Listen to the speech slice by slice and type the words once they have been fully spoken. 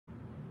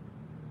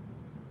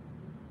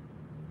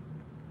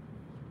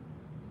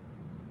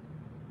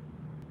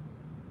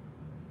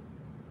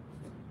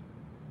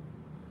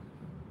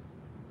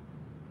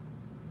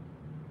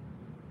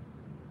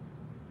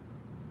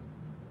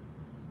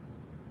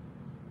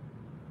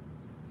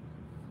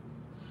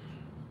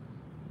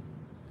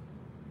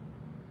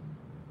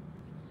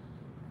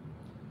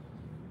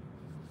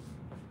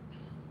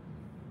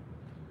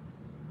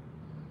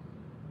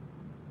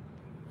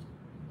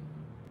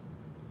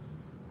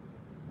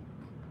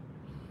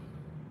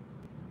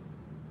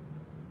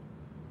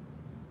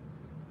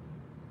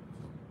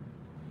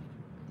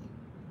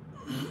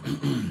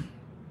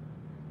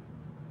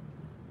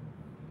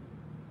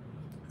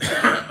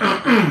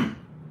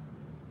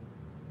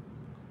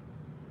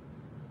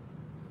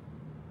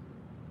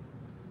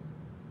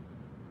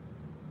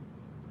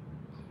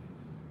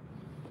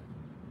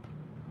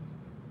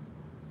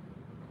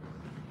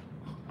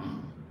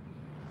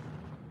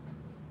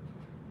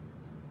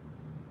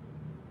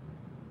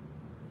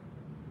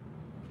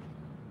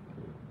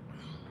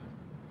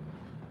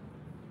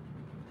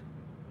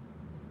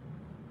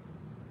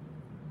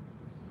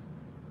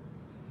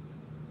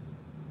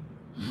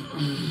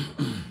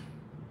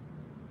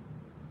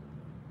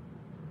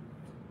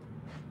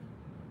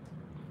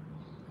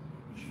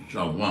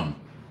Shalom.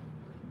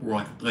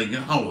 Barakatah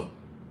Yahweh.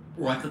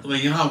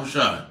 Barakatah Yahweh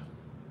Shai.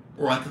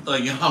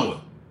 Barakatah Yahweh.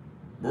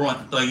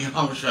 Barakatah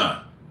Yahweh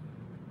Shai.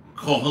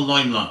 Kol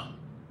Halayla.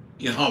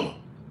 Yahweh.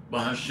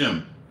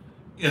 Bahashem.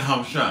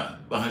 Yahweh Shai.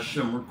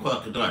 Bahashem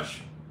Rukwakadash.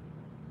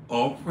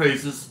 All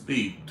praises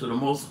be to the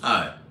Most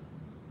High.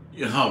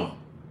 Yahweh.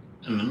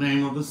 In the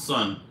name of His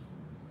Son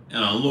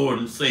and our Lord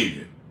and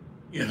Savior.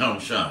 Yahweh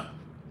Shai.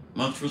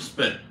 Much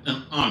respect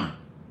and honor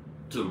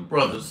to the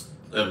brothers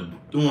that are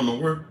doing the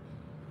work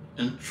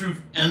in truth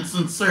and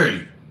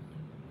sincerity,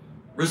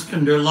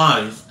 risking their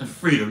lives and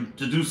freedom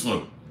to do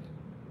so,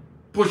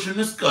 pushing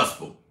this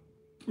gospel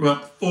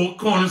throughout the four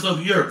corners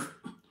of the earth.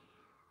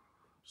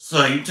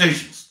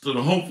 Salutations to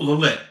the hopeful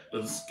elect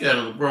that are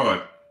scattered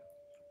abroad,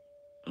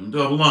 and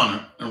double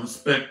honor and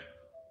respect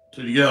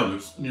to the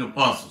elders and the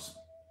apostles,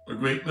 the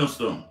great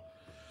millstone.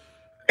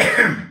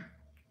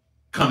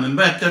 Coming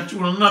back at you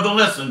with another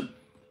lesson.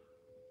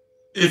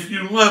 If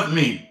you love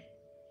me,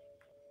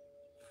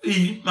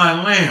 feed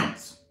my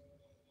lambs.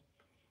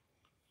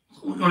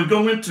 We're going to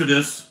go into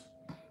this.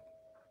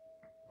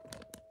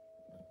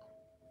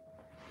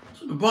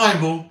 So the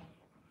Bible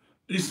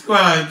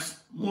describes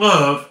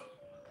love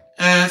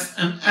as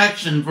an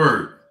action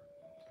verb.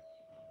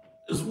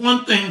 It's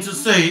one thing to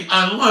say,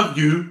 I love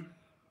you,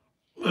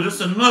 but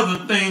it's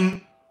another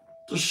thing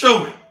to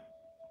show it.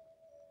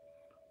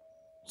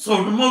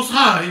 So the Most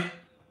High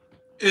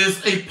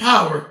is a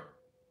power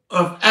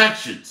of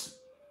actions,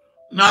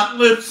 not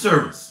lip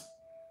service.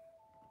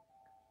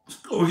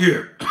 Let's go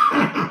here.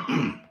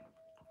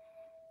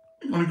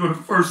 I'm going to go to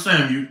 1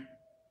 Samuel.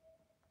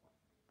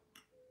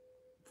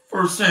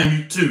 1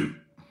 Samuel 2.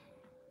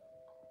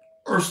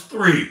 Verse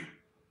 3.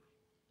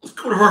 Let's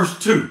go to verse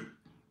 2.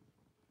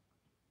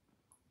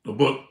 The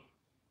book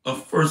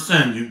of 1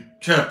 Samuel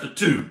chapter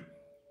 2.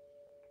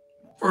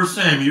 1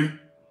 Samuel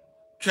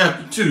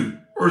chapter 2,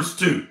 verse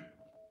 2.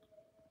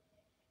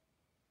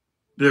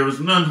 There is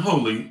none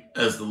holy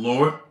as the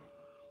Lord,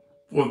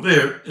 for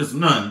there is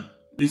none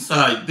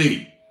beside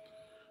thee.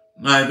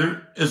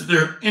 Neither is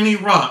there any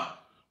rock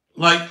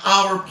like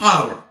our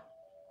power.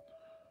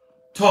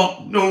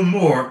 Talk no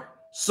more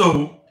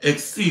so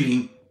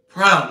exceeding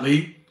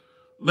proudly.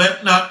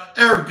 Let not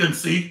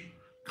arrogancy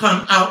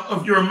come out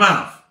of your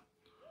mouth.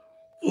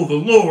 For the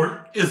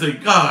Lord is a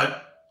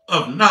God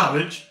of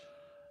knowledge,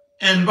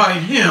 and by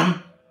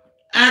him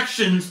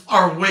actions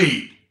are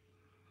weighed.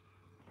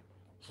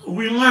 So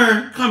we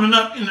learn coming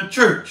up in the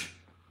church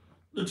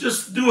to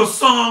just do a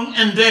song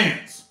and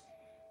dance.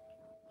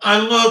 I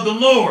love the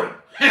Lord.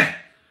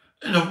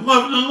 And if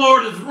loving the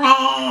Lord is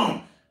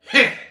wrong,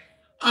 I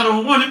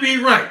don't want to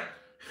be right.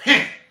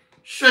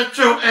 Shut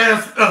your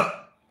ass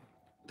up.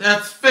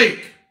 That's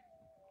fake.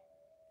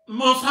 The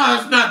Most High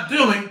is not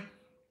dealing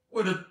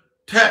with a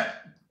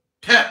tap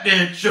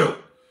dance show.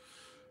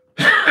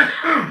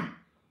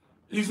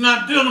 He's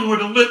not dealing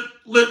with a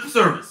lip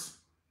service,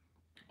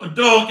 a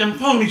dog and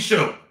pony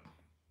show.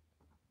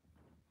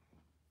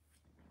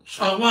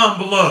 Shalom,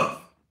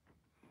 beloved.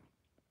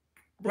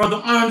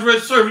 Brother Andre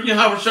serving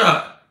Yahweh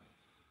Shai.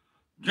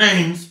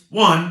 James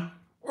 1,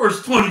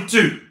 verse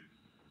 22.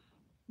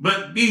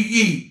 But be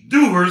ye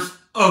doers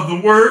of the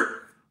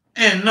word,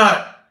 and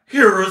not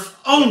hearers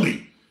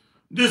only,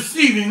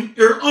 deceiving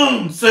your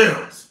own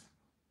selves.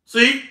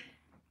 See?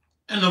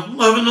 And if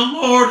loving the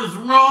Lord is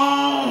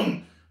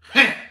wrong,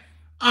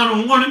 I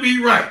don't want to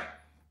be right.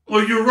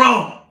 Well, you're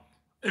wrong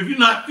if you're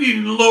not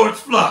feeding the Lord's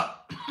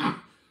flock.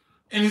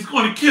 And he's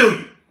going to kill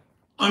you.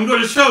 I'm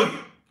going to show you.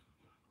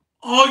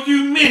 All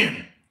you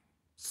men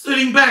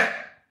sitting back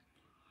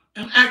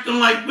and acting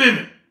like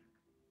women,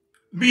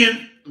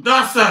 being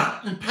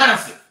docile and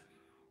passive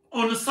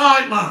on the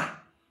sideline.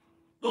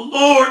 The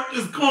Lord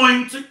is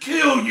going to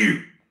kill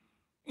you.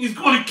 He's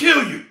going to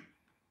kill you.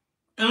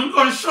 And I'm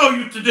going to show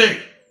you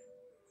today.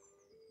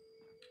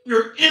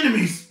 You're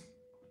enemies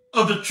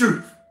of the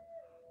truth.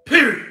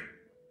 Period.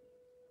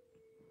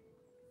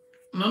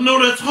 And I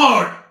know that's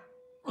hard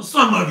for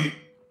some of you.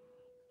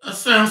 That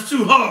sounds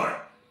too hard.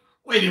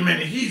 Wait a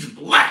minute, he's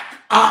black.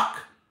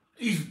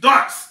 He's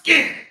dark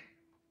skinned.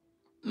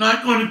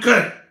 Not going to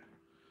cut it.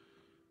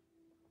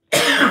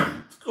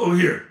 Let's go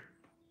here.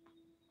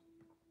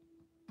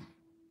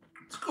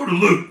 Let's go to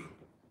Luke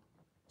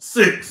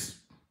 6,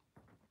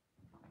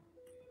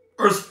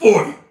 verse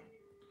 40.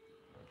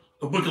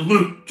 The book of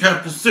Luke,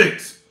 chapter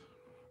 6,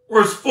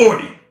 verse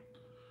 40.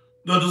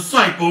 The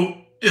disciple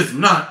is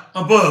not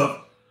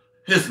above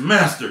his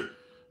master,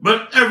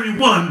 but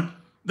everyone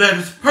that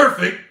is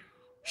perfect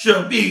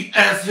shall be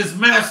as his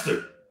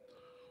master.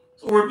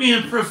 So we're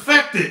being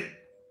perfected.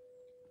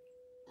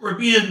 We're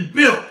being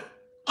built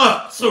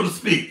up, so to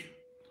speak,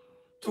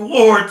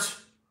 towards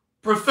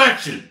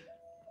perfection.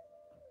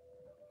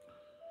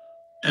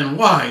 And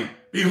why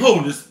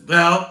beholdest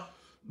thou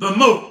the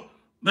mote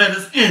that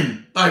is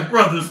in thy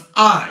brother's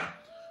eye,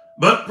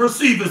 but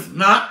perceivest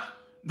not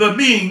the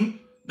beam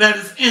that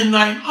is in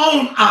thine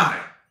own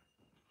eye?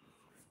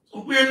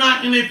 So we're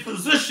not in a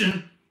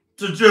position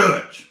to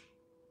judge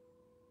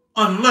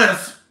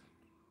unless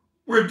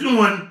we're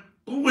doing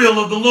the will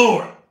of the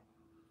Lord.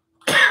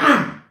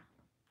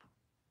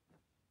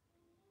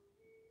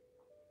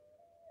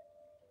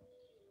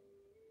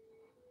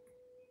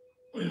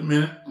 Wait a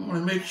minute. I want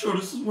to make sure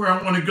this is where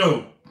I want to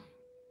go.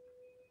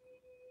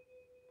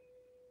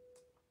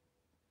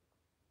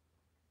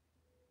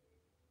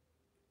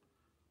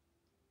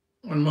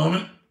 One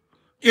moment.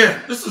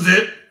 Yeah, this is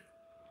it.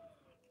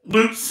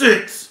 Luke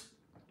 6.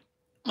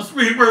 Let's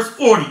read verse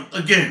 40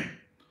 again.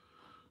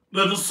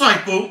 The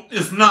disciple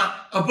is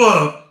not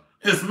above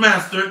his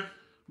master,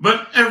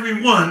 but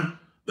everyone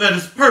that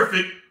is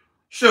perfect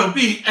shall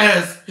be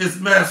as his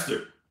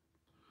master.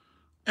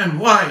 And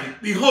why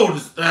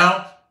beholdest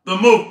thou the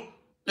mote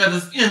that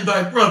is in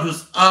thy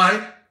brother's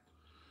eye,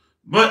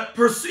 but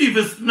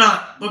perceivest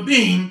not the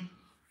beam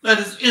that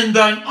is in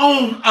thine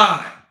own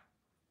eye?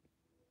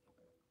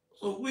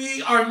 So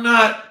we are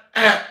not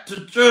apt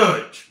to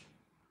judge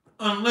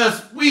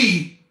unless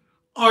we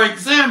are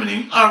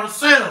examining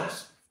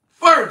ourselves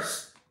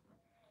first.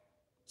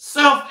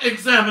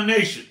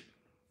 Self-examination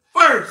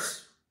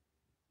first.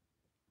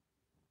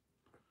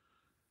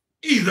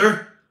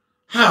 Either,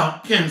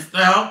 how canst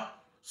thou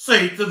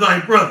say to thy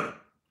brother,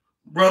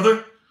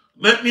 Brother,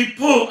 let me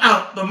pull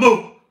out the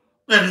mote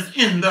that is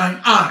in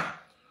thine eye,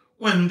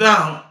 when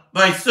thou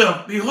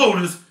thyself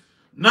beholdest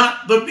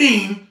not the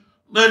beam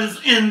that is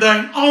in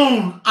thine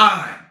own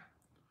eye?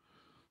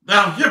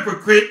 Thou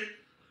hypocrite,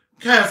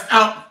 cast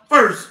out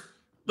first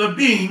the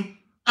beam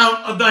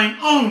out of thine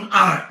own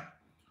eye,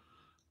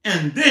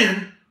 and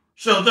then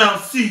shalt thou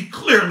see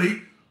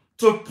clearly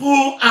to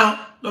pull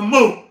out the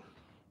mote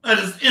that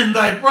is in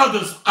thy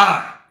brother's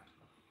eye.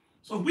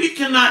 So we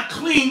cannot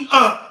clean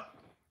up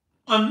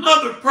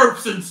another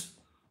person's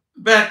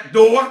back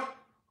door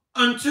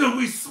until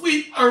we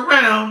sweep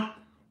around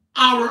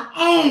our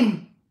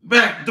own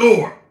back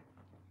door.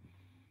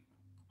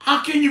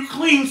 How can you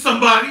clean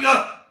somebody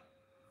up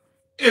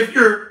if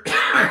you're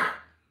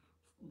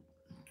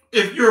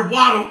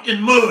waddled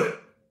in mud,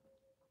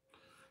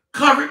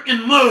 covered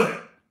in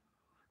mud,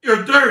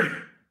 you're dirty,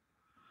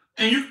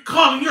 and you're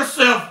calling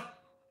yourself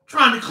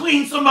trying to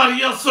clean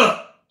somebody else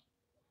up?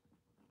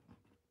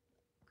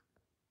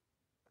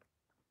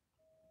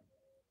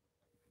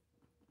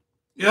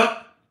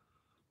 Yep.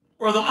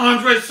 Brother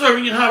Andre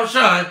serving in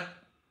Yahushua,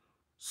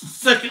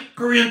 2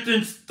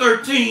 Corinthians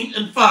 13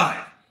 and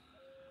 5.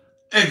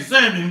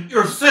 Examine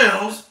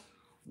yourselves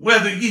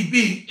whether ye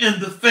be in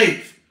the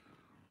faith.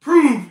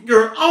 Prove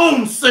your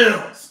own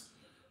selves.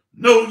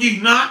 Know ye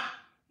not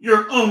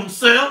your own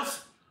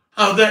selves,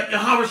 how that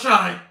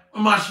Yahushua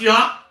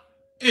Mashiach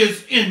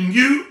is in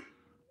you,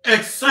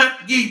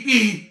 except ye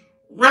be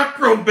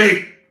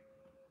reprobate.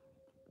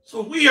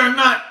 So we are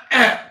not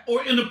at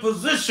or in a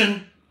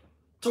position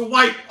to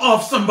wipe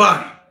off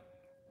somebody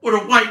with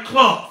a white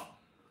cloth,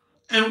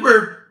 and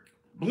we're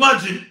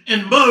bludgeoned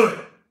in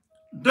mud,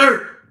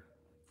 dirt,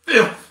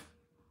 filth,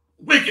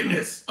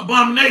 wickedness,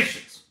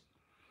 abominations.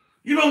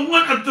 You don't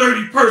want a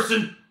dirty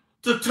person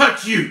to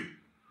touch you.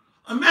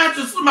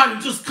 Imagine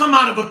somebody just come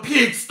out of a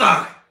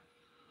pigsty.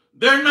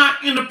 They're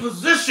not in a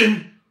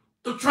position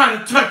to try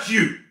to touch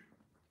you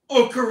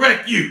or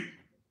correct you.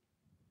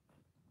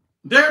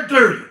 They're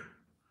dirty.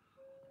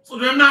 So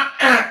they're not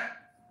apt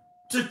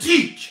to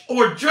teach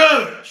or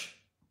judge.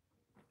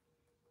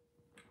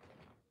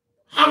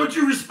 How would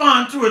you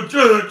respond to a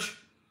judge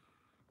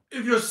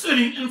if you're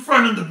sitting in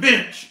front of the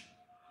bench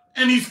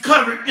and he's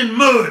covered in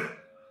mud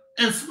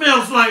and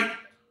smells like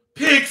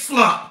pig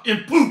slop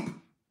and poop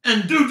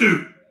and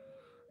doo-doo?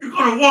 You're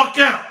going to walk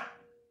out.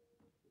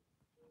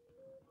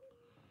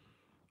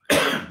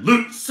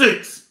 Luke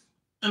 6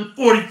 and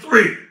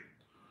 43.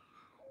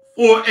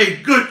 For a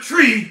good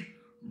tree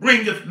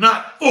bringeth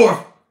not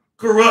forth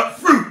corrupt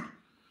fruit,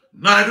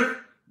 neither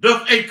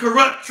doth a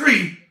corrupt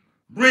tree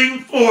bring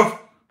forth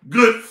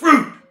good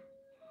fruit.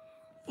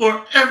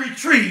 For every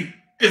tree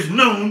is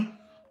known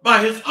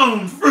by his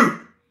own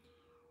fruit.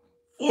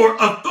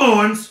 For of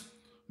thorns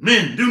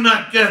men do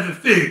not gather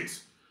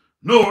figs,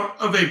 nor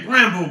of a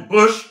bramble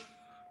bush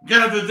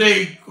gather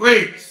they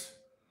grapes.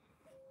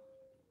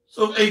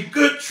 So a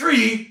good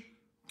tree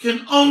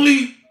can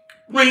only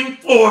bring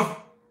forth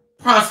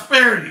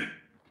prosperity,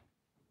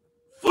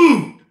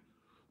 food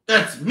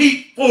that's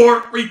meat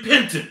for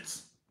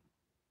repentance,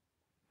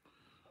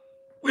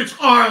 which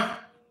are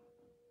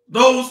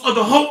those of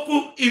the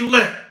hopeful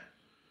elect,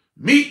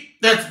 meat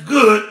that's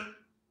good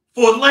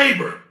for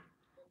labor.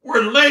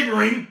 We're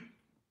laboring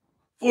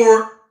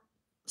for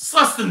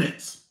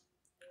sustenance.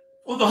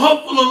 for the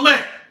hopeful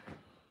elect,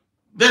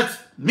 that's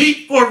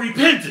meet for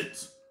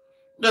repentance,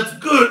 that's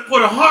good for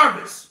the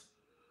harvest.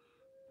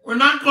 We're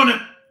not going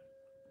to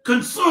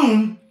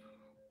consume,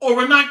 or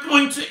we're not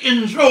going to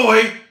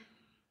enjoy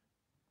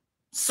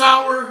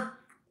sour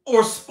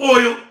or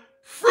spoiled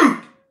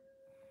fruit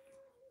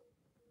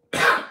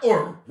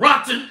or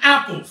rotten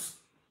apples,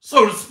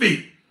 so to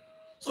speak.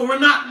 So we're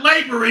not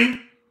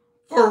laboring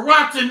for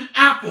rotten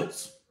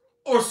apples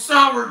or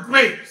sour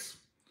grapes,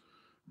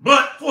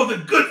 but for the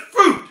good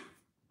fruit.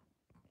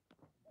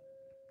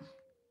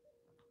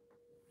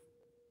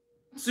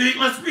 See,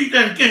 let's read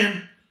that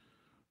again.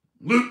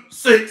 Luke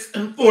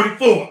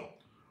 6:44.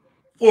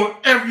 For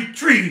every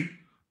tree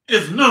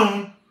is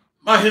known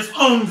by his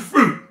own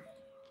fruit.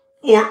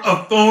 For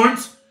of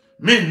thorns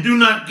men do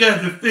not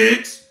gather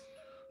figs,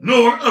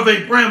 nor of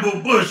a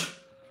bramble bush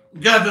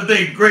gather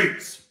they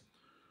grapes.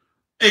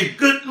 A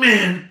good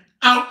man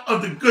out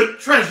of the good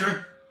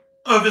treasure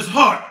of his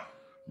heart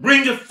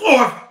bringeth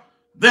forth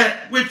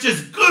that which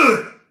is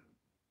good,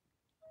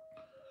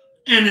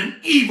 and an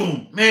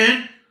evil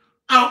man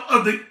out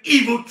of the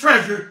evil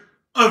treasure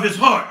of his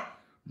heart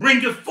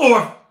bringeth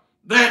forth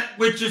that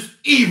which is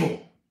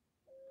evil.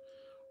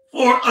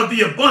 For of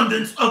the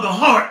abundance of the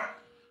heart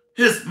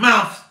his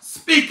mouth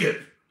speaketh.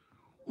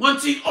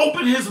 Once he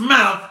opened his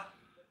mouth,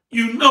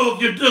 you know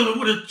if you're dealing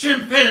with a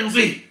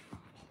chimpanzee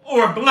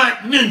or a black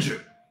ninja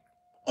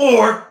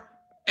or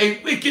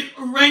a wicked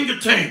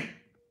orangutan.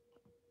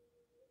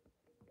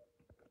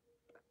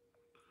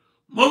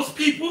 Most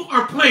people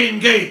are playing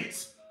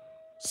games,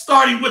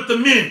 starting with the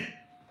men.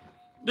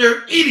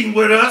 They're eating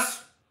with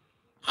us.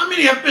 How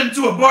many have been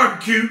to a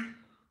barbecue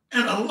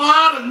and a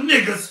lot of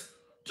niggas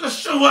just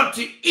show up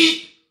to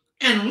eat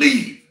and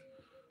leave?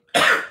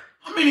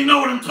 How many know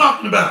what I'm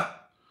talking about?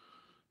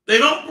 They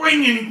don't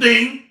bring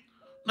anything,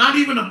 not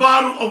even a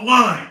bottle of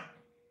wine.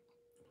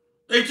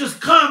 They just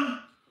come,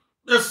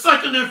 they're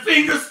sucking their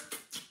fingers,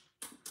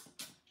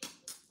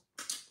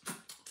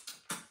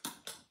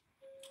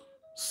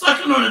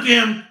 sucking on a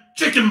damn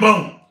chicken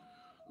bone.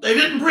 They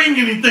didn't bring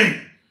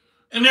anything,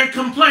 and they're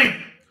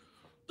complaining.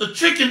 The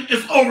chicken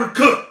is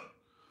overcooked.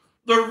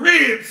 The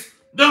ribs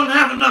don't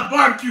have enough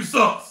barbecue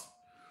sauce.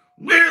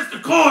 Where's the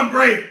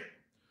cornbread?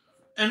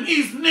 And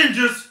these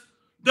ninjas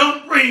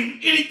don't bring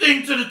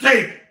anything to the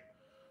table.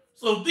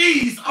 So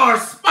these are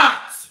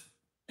spots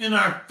in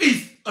our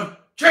feast of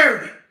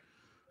charity.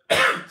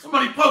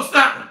 Somebody post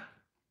that one.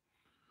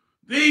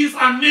 These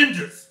are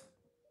ninjas.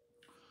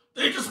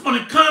 They just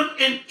want to come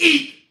and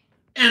eat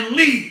and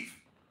leave.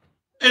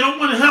 They don't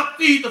want to help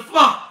feed the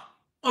flock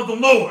of the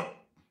Lord.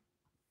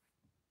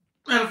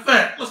 Matter of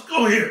fact, let's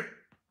go here.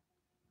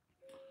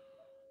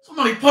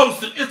 Somebody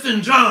posted, it's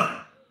in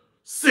John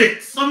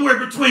 6, somewhere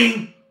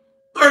between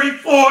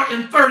 34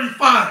 and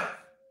 35.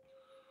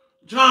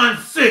 John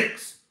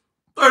 6,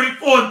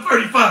 34 and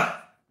 35.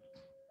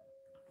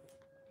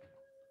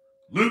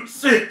 Luke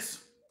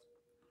 6,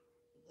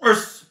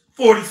 verse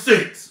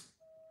 46.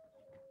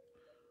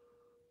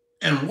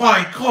 And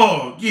why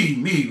call ye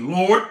me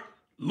Lord,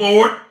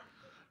 Lord,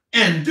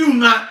 and do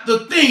not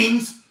the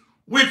things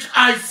which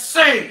I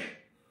say?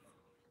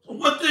 So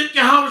what did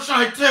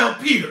Yahushua tell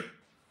Peter?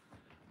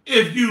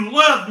 If you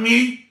love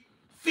me,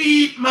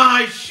 feed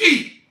my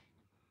sheep.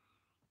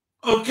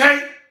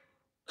 Okay?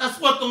 That's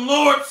what the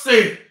Lord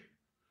said.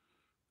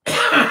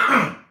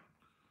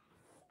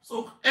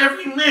 So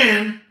every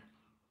man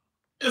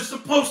is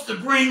supposed to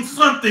bring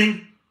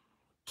something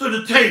to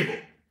the table.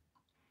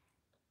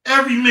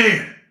 Every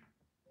man.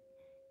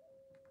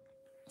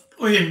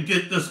 Go ahead and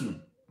get this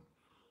one.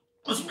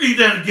 Let's read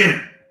that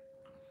again.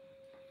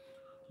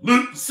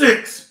 Luke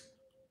 6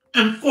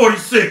 and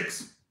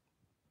 46.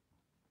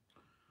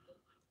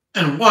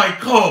 And why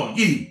call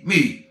ye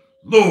me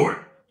Lord,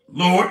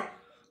 Lord,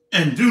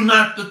 and do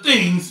not the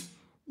things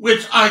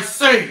which I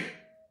say?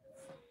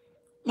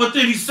 What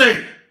did he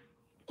say?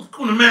 Let's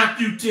go to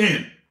Matthew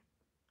 10.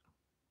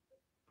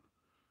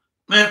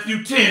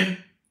 Matthew 10.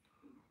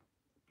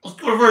 Let's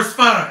go to verse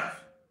 5.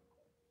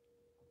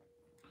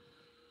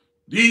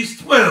 These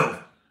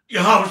 12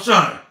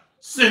 Yahushua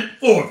sent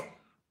forth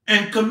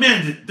and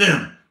commanded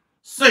them,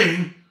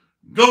 saying,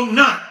 go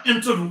not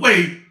into the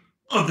way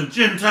of the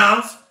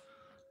Gentiles,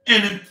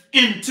 and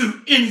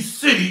into any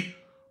city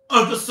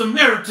of the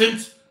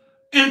Samaritans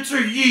enter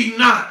ye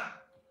not.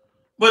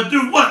 But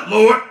do what,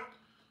 Lord?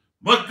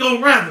 But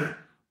go rather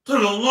to the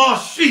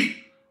lost sheep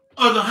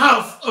of the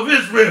house of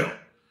Israel.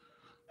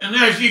 And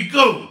as ye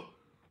go,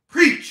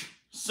 preach,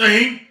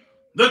 saying,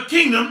 the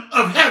kingdom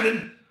of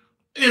heaven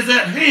is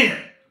at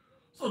hand.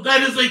 So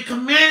that is a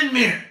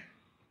commandment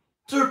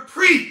to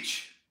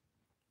preach.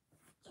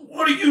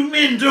 What are you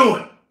men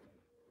doing?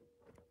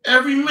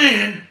 Every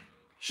man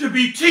should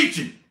be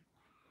teaching.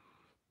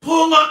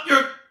 Pull up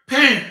your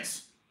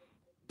pants.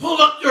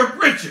 Pull up your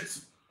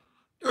breeches.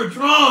 Your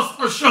drawers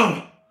are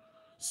showing.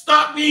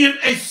 Stop being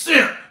a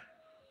simp.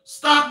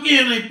 Stop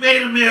being a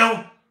beta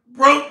male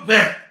broke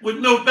back with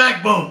no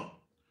backbone.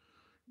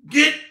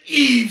 Get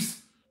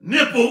Eve's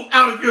nipple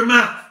out of your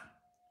mouth.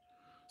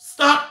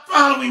 Stop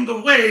following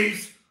the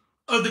ways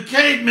of the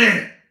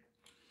caveman,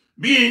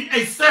 being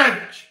a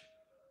savage,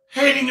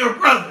 hating your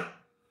brother,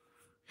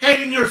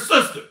 hating your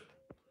sister,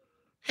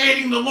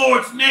 hating the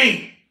Lord's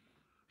name,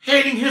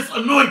 hating his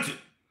anointed.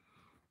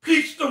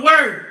 Preach the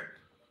word.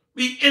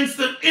 Be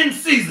instant in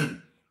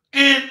season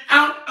and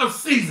out of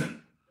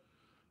season.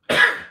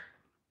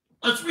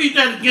 Let's read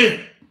that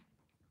again.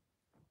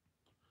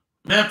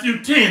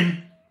 Matthew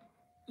 10.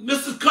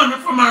 This is coming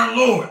from our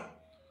Lord.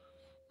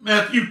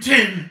 Matthew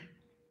 10,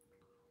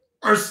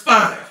 verse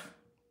 5.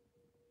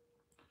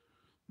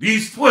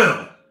 These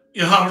 12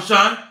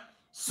 Yahushua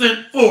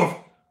sent forth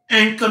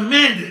and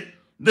commanded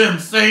them,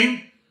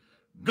 saying,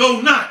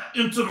 Go not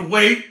into the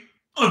way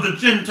of the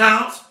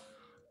Gentiles,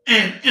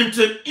 and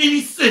into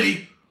any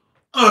city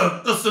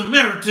of the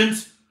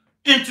Samaritans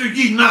enter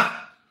ye not,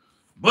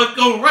 but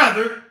go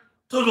rather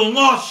to the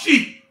lost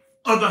sheep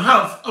of the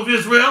house of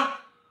Israel.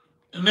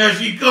 And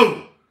as ye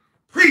go,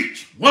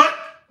 preach what?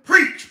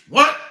 Preach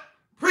what?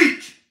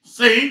 Preach,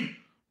 saying,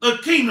 the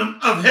kingdom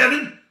of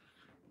heaven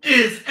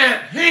is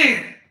at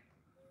hand.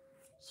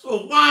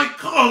 So why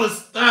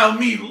callest thou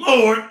me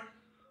Lord,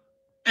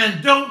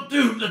 and don't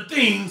do the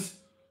things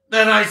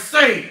that I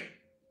say?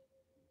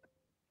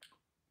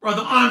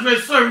 Brother Andre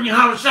serving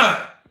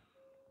Yahushua,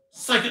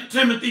 2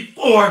 Timothy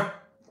 4,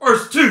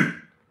 verse 2.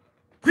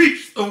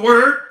 Preach the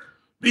word,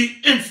 be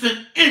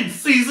instant in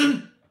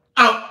season,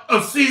 out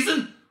of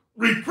season,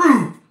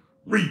 reprove,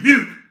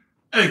 rebuke,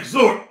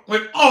 exhort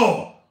with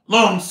all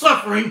long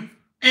suffering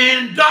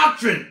and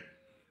doctrine.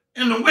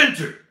 In the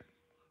winter,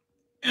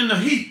 in the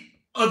heat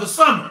of the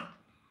summer,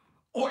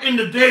 or in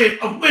the day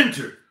of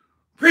winter,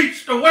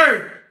 preach the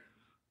word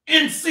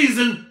in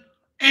season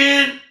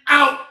and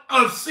out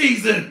of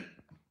season.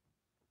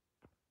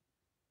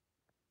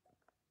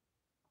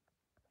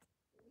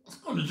 Let's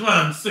go to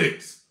John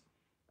 6.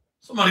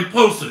 Somebody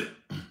posted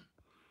it.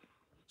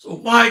 So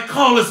why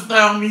callest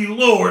thou me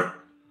Lord,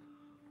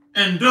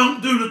 and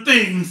don't do the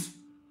things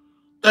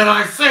that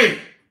I say?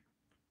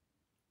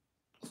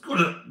 Let's go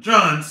to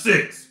John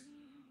 6.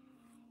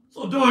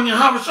 So during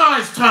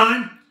Yahushua's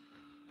time,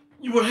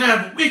 you would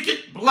have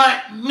wicked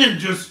black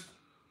ninjas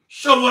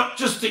show up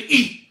just to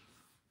eat.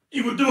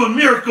 He would do a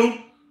miracle.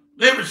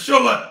 They would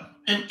show up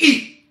and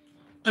eat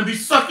and be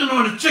sucking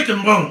on a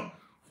chicken bone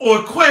or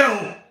a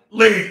quail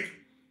leg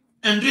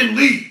and then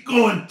leave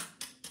going,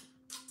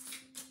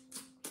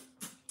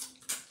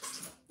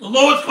 the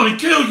Lord's going to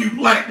kill you,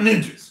 black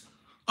ninjas.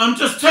 I'm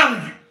just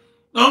telling you.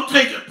 Don't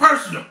take it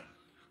personal.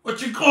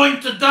 But you're going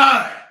to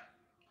die.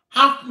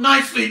 How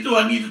nicely do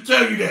I need to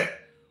tell you that?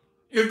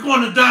 You're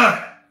going to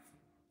die.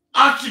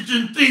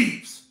 Oxygen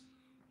thieves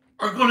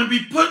are going to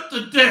be put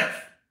to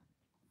death.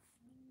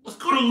 Let's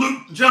go to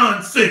Luke,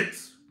 John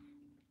 6.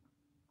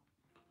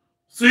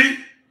 See?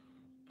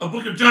 The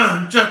book of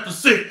John, chapter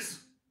 6,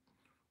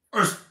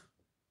 verse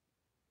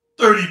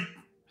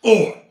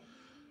 34.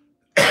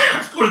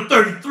 Let's go to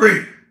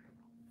 33.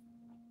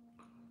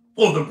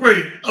 For the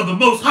bread of the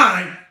Most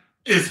High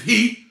is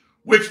he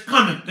which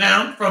cometh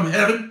down from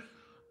heaven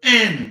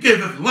and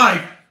giveth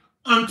life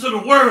unto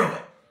the world.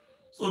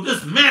 So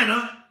this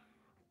manna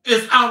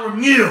is our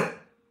meal.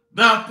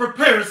 Thou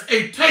preparest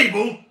a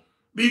table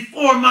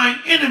before mine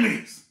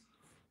enemies.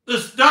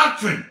 This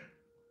doctrine.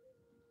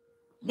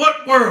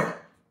 What world?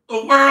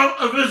 The world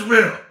of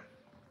Israel.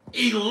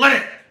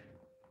 Elect.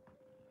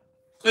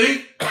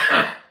 See?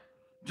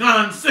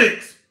 John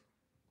 6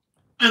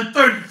 and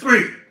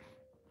 33.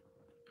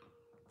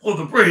 For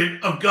the bread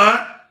of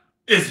God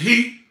is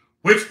he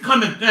which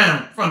cometh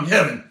down from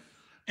heaven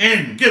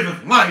and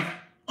giveth life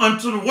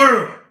unto the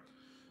world.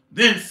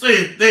 Then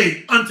said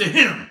they unto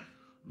him,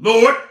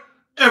 Lord,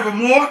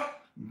 evermore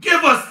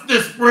give us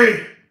this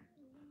bread.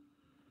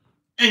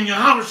 And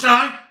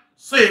Yahushua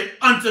said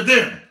unto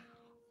them,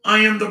 I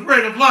am the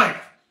bread of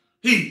life.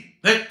 He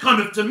that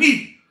cometh to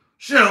me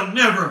shall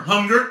never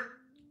hunger,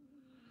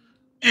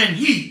 and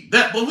he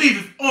that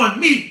believeth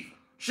on me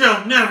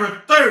shall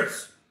never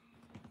thirst.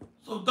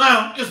 So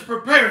thou is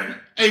preparing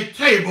a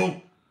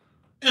table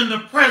in the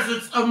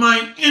presence of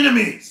mine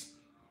enemies.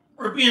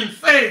 We're being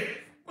fed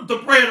with the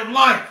bread of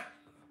life,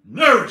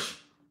 nourished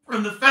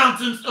from the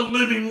fountains of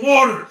living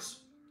waters.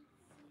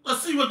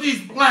 Let's see what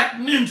these black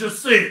ninjas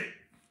said.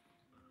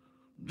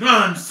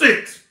 John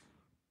 6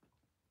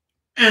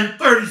 and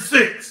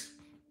 36.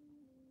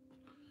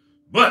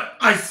 But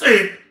I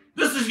said,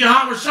 this is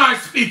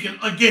Yahushua speaking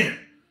again.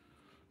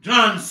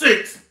 John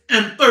 6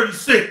 and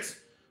 36.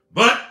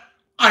 But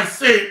I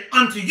said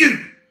unto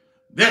you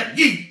that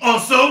ye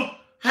also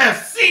have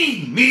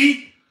seen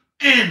me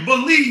and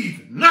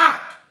believe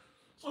not.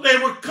 So they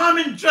were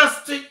coming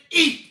just to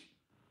eat.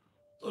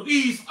 So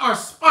these are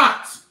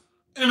spots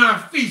in our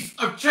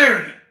feast of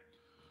charity.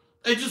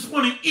 They just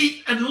want to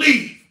eat and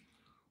leave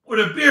with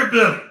a beer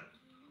belly.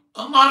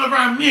 A lot of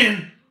our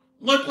men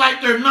look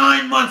like they're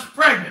 9 months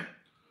pregnant,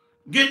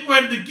 getting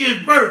ready to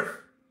give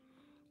birth,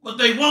 but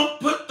they won't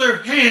put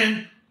their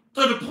hand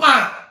to the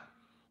plow.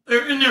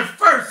 They're in their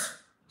first,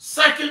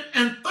 second,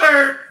 and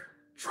third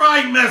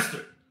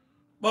trimester,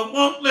 but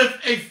won't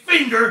lift a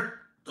finger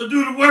to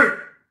do the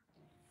work.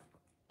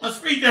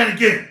 Let's read that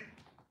again.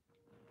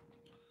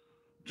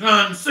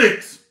 John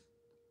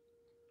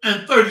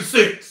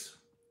 6:36.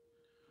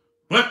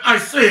 But I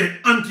said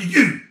unto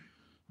you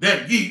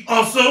that ye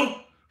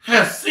also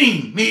have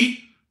seen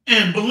me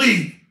and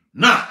believe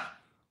not.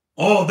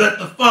 All that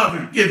the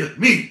Father giveth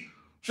me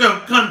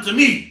shall come to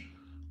me,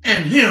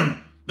 and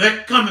him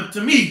that cometh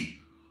to me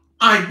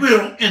I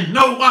will in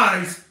no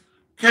wise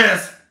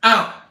cast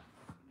out.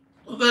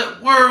 So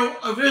that world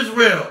of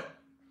Israel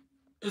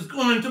is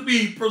going to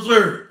be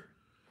preserved,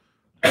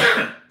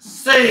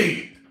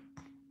 saved.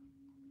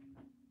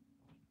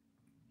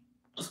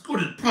 Let's go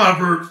to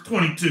Proverbs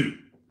 22.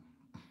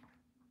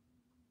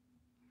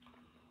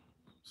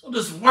 So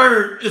this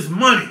word is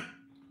money.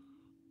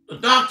 The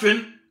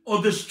doctrine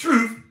or this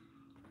truth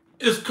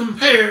is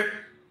compared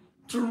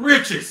to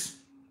riches,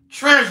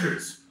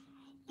 treasures,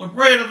 the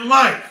bread of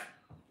life,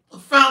 the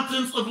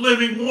fountains of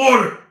living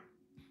water.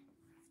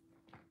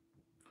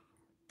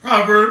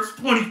 Proverbs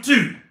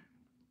 22,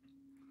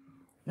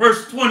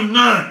 verse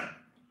 29.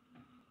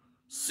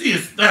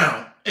 Seest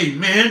thou a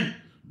man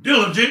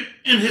diligent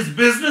in his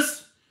business?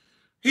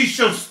 He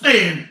shall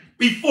stand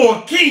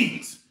before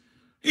kings.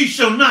 He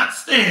shall not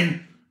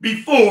stand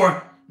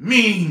before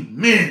mean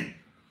men.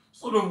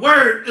 So the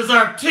word is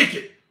our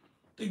ticket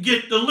to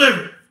get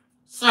delivered,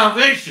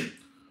 salvation,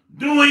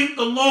 doing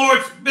the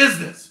Lord's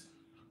business,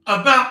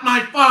 about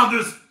my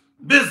Father's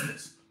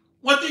business.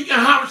 What did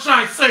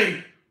Yahushua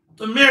say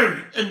to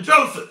Mary and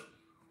Joseph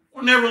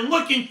when they were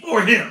looking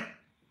for him?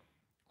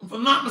 If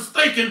I'm not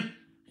mistaken,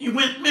 he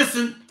went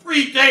missing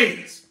 3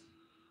 days.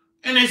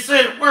 And they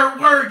said, where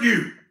were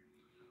you?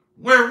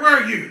 Where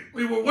were you?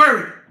 We were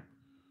worried.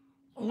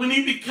 When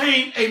he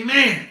became a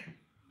man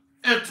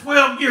at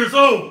 12 years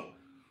old,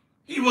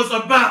 he was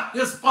about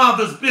his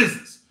Father's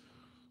business.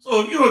 So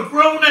if you're a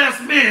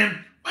grown-ass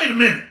man, wait a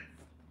minute.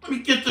 Let me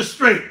get this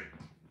straight.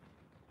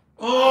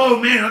 Oh,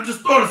 man, I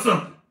just thought of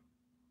something.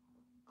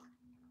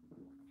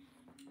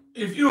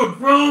 If you're a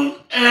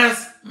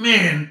grown-ass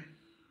man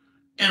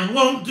and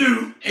won't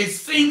do a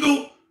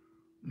single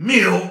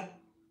meal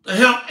to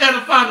help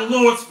edify the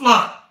Lord's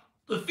flock,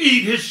 to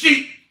feed his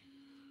sheep,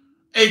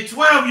 a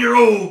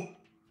 12-year-old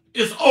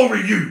is over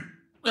you.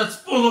 That's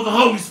full of the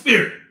Holy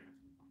Spirit.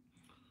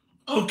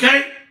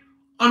 Okay?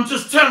 I'm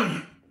just telling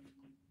you.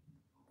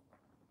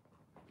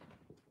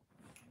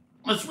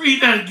 Let's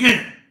read that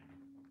again.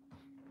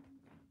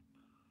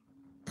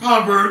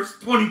 Proverbs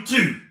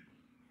 22,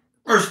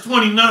 verse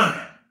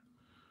 29.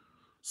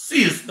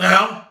 Seest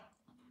thou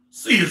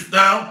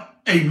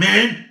a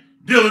man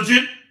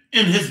diligent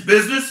in his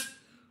business?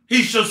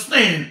 He shall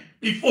stand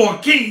before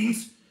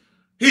kings.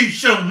 He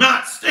shall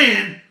not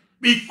stand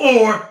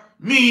before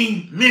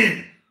mean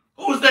men.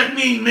 Who is that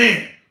mean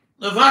man?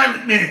 The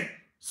violent man,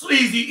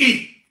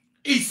 sleazy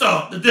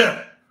Esau, the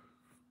devil.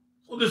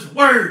 So this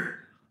word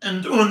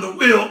and doing the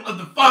will of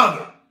the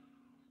Father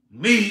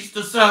leads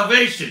to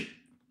salvation,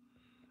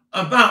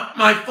 about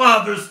my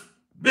Father's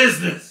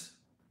business.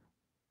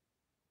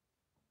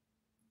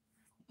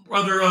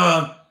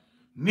 Brother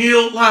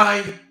Neil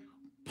Lai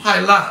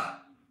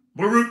Pila,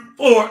 Baruch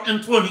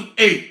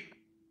 4:28.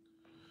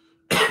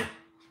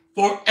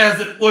 For as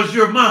it was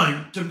your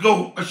mind to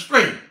go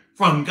astray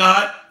from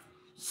God,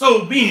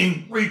 so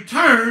being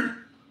returned,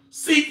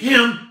 seek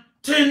him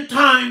 10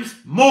 times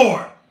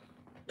more.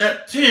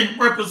 That 10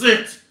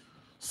 represents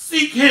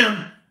seek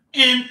him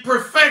in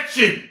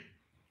perfection,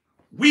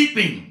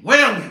 weeping,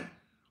 wailing,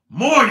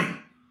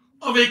 mourning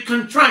of a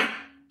contrite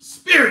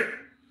spirit,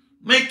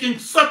 making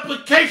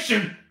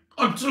supplication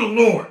unto the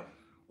Lord,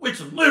 which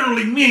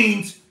literally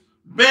means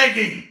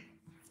begging.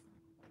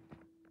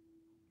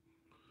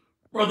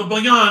 Brother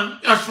Bayan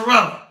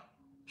Yasharala,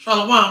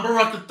 Shalom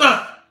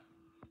Barakatah,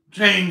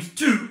 James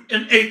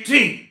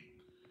 2:18.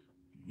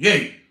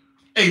 Yea,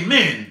 a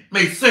man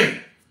may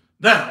say,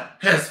 thou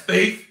hast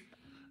faith,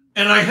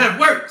 and I have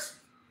works.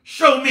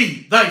 Show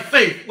me thy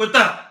faith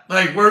without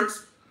thy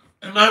works,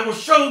 and I will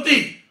show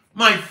thee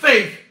my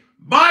faith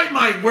by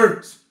my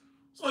works.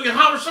 So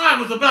Yahushua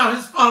was about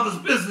his Father's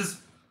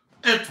business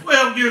at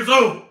 12 years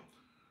old.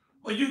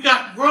 Well, you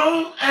got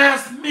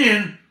grown-ass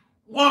men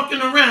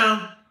walking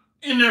around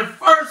in their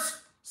first,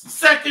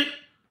 second,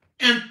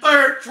 and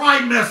third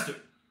trimester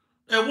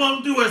that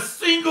won't do a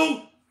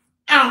single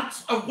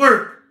ounce of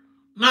work,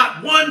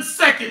 not 1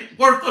 second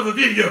worth of a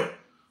video,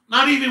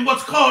 not even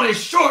what's called a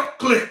short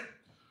clip.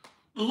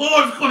 The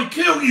Lord is going to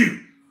kill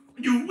you,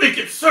 you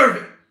wicked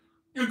servant.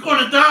 You're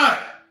going to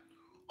die.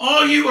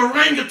 All you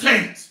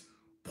orangutans,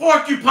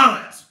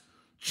 porcupines,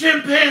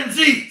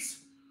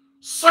 chimpanzees,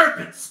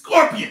 serpents,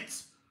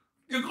 scorpions,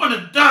 you're going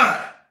to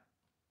die.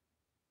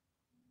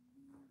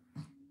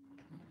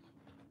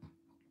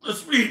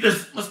 Let's read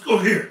this. Let's go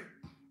here.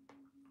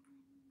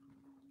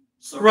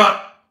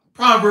 Sirach,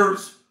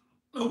 Proverbs.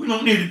 No, we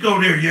don't need to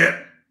go there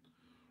yet.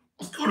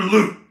 Let's go to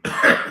Luke.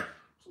 Let's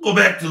go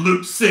back to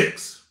Luke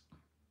 6.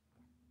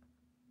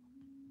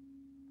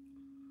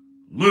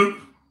 Luke,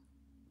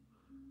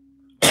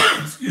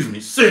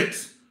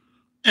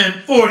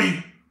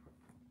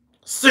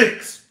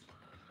 6:46.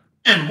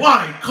 And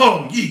why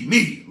call ye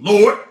me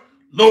Lord,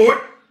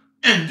 Lord,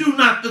 and do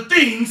not the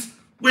things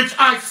which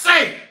I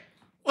say.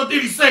 What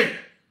did he say?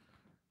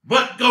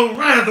 But go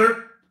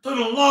rather to the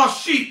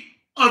lost sheep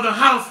of the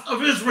house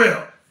of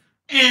Israel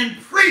and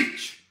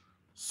preach,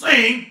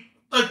 saying,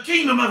 the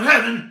kingdom of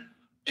heaven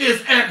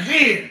is at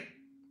hand.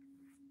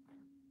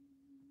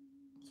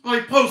 So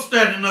I post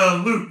that in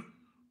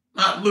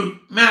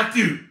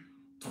Matthew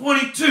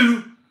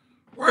 22,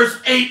 verse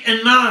 8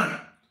 and 9.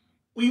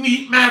 We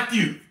need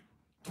Matthew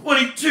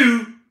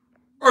 22,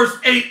 verse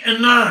 8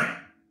 and 9.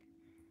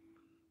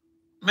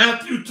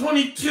 Matthew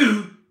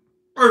 22,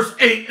 verse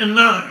 8 and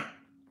 9.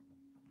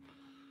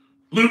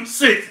 Luke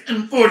 6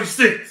 and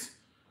 46.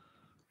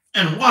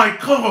 And why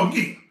call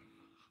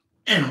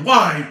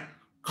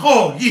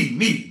ye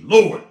me,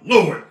 Lord,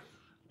 Lord,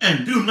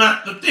 and do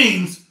not the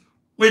things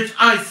which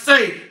I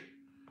say?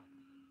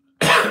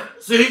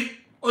 See,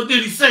 what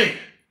did he say?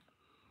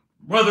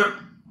 Brother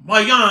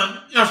Bayan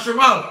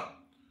Yasharala,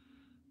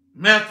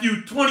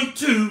 Matthew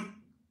 22,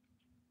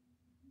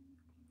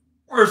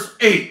 verse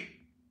 8.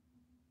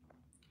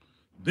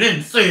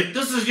 Then said,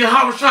 this is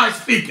Yahushua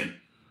speaking.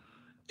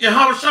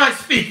 Yahushua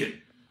speaking.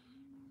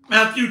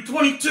 Matthew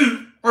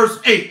 22, verse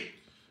 8.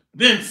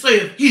 Then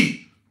saith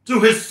he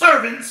to his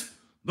servants,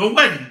 the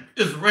wedding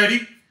is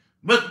ready,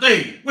 but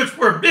they which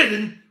were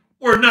bidden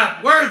were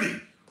not worthy.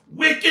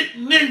 Wicked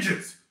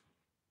ninjas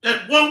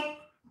that won't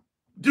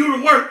do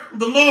the work of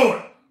the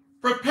Lord.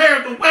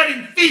 Prepare the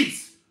wedding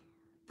feast.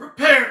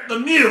 Prepare the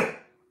meal.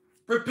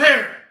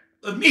 Prepare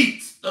the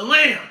meats, the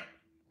lamb,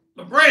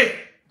 the bread,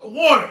 the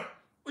water,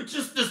 which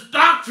is this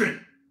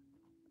doctrine.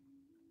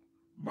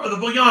 Brother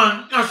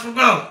Bayan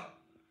Yasharala,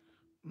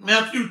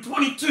 Matthew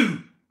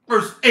 22,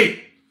 verse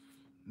 8.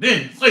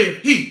 Then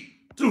saith he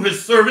to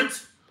his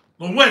servants,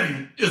 the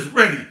wedding is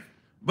ready,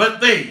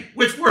 but they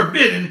which were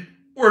bidden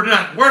were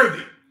not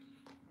worthy.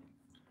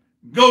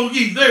 Go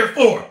ye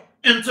therefore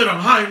into the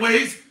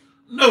highways.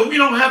 No, we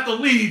don't have to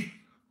leave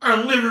our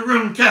living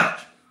room couch.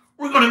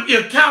 We're going to be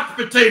a couch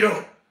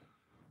potato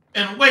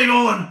and wait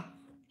on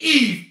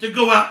Eve to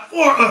go out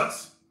for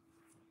us.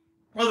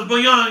 Brother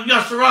Bayan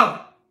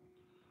Yasharala,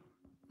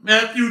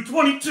 Matthew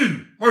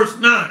 22, verse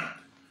 9.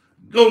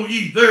 Go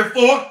ye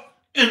therefore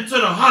into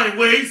the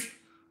highways,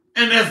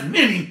 and as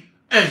many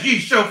as ye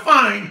shall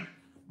find,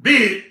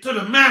 bid to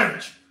the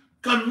marriage.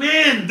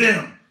 Command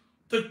them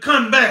to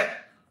come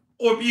back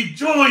or be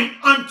joined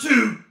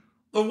unto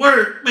the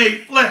word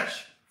made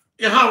flesh.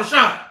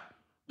 Yahushua,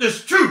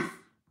 this truth.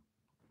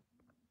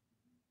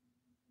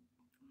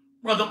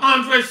 Brother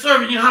Andre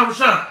serving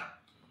Yahushua,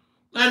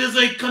 that is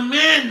a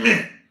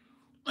commandment.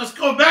 Let's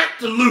go back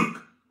to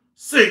Luke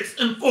 6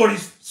 and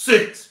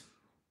 46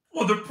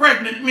 for the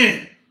pregnant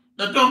men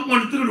that don't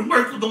want to do the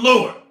work of the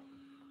Lord.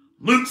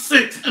 Luke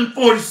 6 and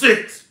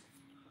 46.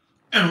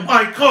 And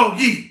why call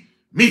ye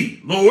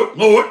me, Lord,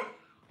 Lord,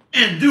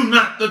 and do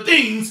not the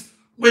things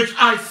which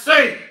I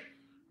say?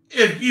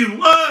 If you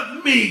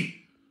love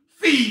me,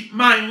 feed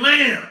my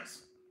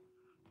lambs.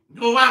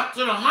 Go out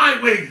to the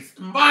highways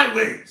and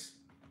byways.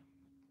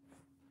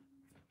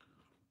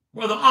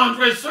 Brother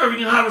Andre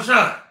serving in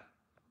Yahushua,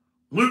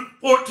 Luke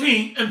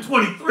 14 and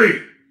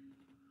 23.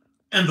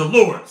 And the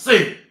Lord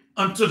said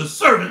unto the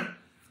servant,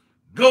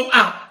 go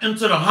out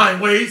into the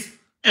highways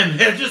and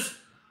hedges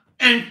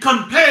and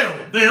compel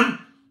them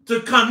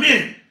to come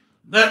in,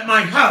 that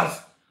my house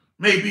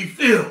may be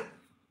filled,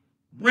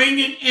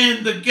 bringing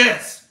in the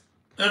guests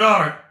that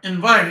are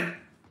invited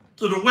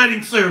to the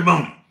wedding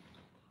ceremony,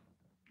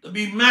 to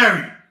be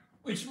married,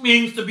 which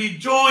means to be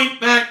joined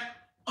back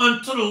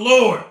unto the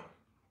Lord.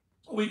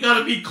 So we got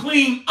to be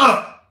cleaned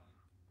up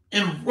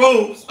in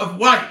robes of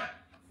white,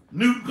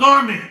 new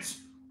garments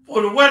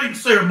for the wedding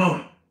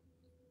ceremony.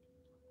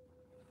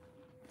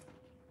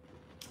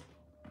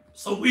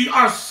 So we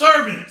are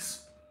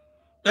servants.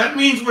 That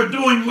means we're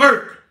doing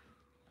work.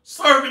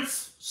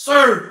 Servants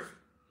serve.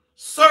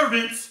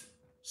 Servants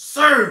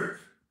serve.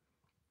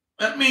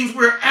 That means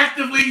we're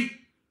actively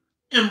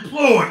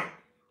employed.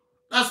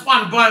 That's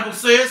why the Bible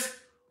says,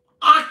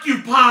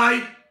 occupy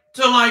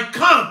till I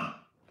come.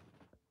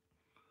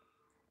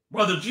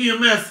 Brother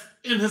GMS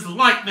in his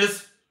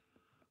likeness,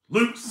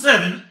 Luke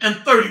 7 and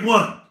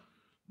 31.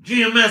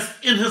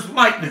 GMS in his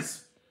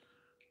likeness.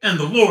 And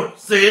the Lord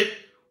said,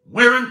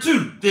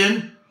 whereunto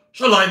then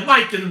shall I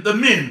liken the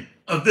men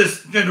of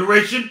this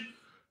generation,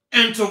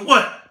 and to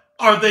what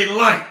are they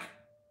like?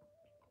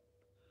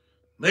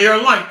 They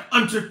are like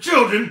unto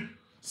children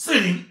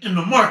sitting in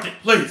the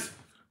marketplace,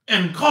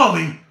 and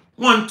calling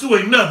one to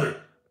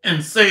another,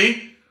 and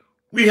saying,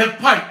 we have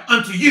piped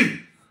unto you,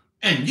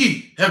 and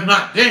ye have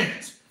not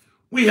danced.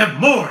 We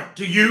have mourned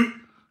to you,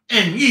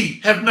 and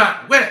ye have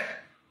not wept.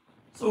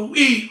 So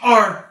we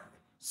are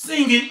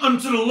singing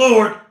unto the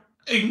Lord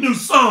a new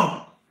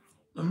song,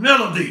 the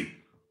melody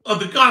of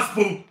the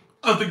gospel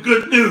of the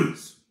good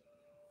news,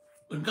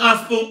 the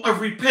gospel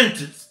of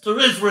repentance to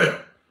Israel,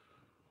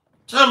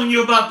 telling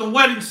you about the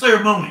wedding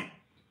ceremony,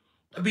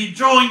 to be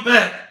joined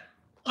back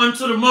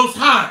unto the Most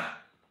High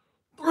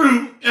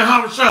through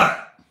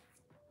Yahushua.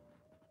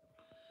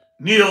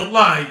 Neil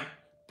Lai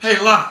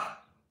Pelah,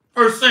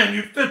 1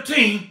 Samuel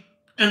 15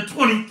 and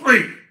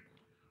 23.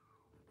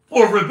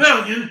 For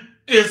rebellion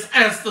is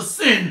as the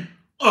sin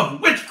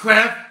of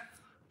witchcraft,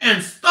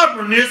 and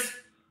stubbornness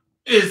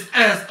is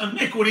as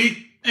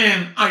iniquity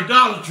and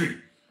idolatry.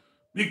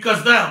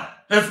 Because thou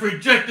hast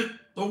rejected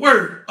the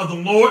word of the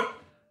Lord,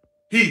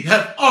 he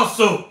hath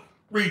also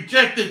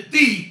rejected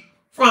thee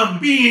from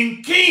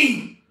being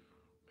king.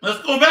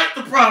 Let's go back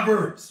to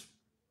Proverbs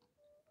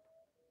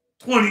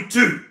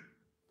 22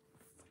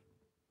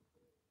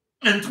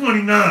 and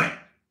 29.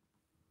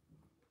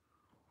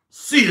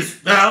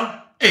 Seest thou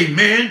a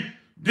man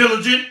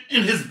diligent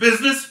in his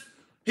business?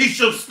 He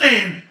shall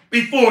stand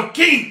before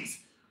kings.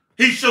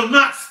 He shall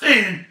not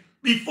stand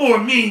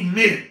before mean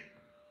men.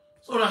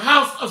 So the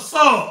house of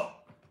Saul,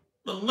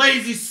 the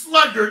lazy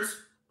sluggards,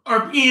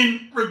 are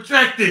being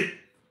rejected.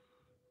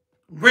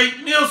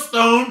 Great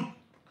millstone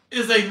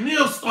is a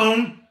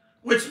millstone,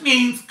 which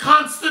means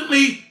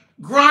constantly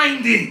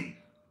grinding,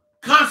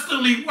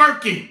 constantly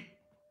working,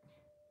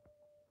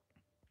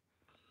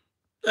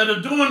 that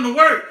are doing the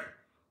work,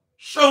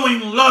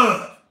 showing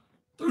love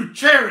through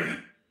charity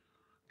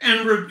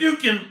and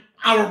rebuking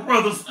our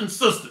brothers and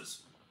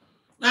sisters.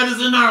 That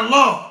is in our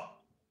law,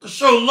 to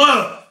show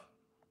love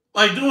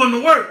by doing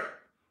the work.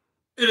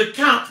 It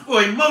accounts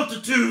for a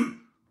multitude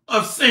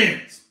of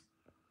sins.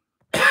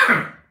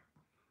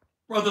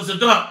 Brother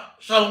Zadok,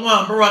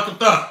 Shalom,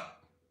 Barakatah.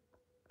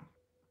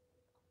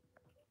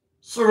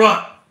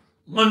 Sirach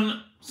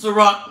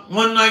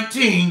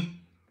 119,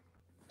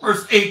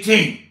 verse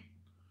 18.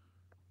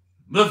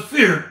 The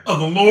fear of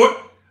the Lord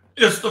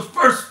is the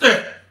first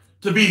step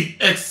to be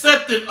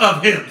accepted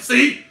of him.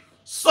 See,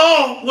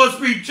 Saul was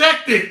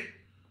rejected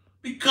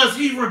because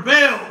he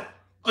rebelled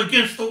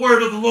against the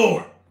word of the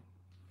Lord.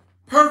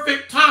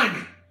 Perfect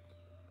timing.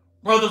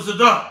 Brother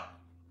Zadok,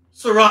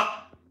 Sirach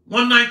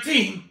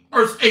 119,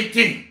 verse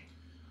 18.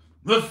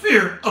 The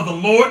fear of the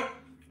Lord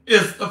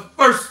is the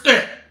first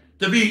step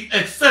to be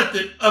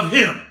accepted of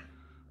him,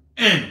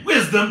 and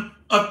wisdom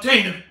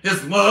obtaineth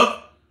his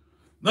love.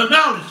 The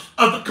knowledge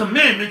of the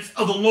commandments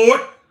of the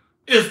Lord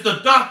is the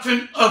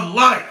doctrine of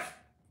life.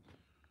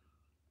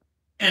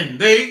 And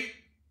they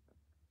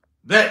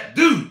that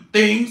do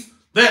things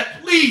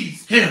that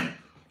please him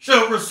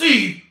shall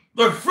receive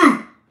the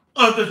fruit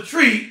of the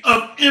tree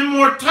of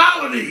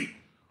immortality.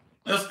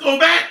 Let's go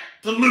back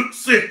to Luke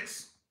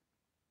 6.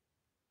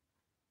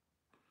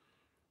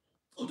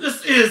 So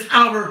this is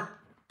our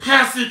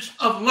passage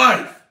of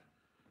life.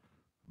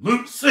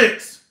 Luke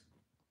 6,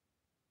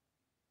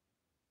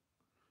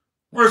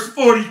 verse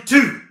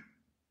 42.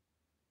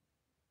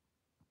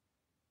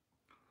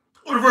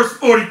 Go to verse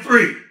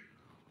 43.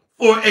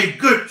 For a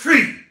good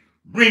tree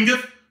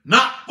bringeth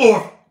not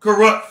forth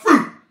corrupt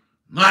fruit,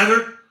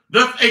 neither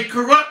doth a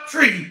corrupt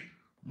tree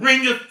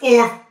bringeth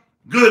forth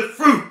good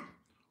fruit.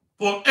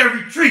 For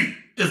every tree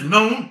is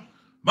known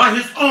by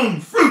his own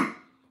fruit.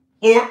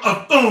 For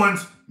of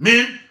thorns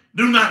men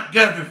do not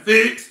gather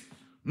figs,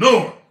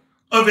 nor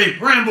of a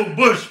bramble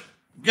bush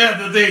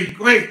gather they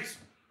grapes.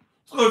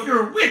 So if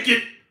you're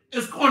wicked,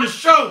 it's going to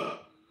show.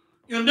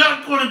 You're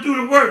not going to do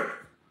the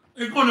work.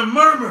 You're going to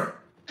murmur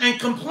and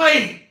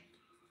complain.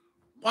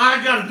 Why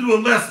I got to do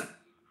a lesson?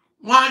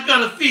 Why I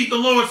got to feed the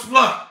Lord's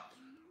flock?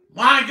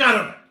 Why I got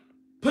to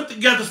put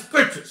together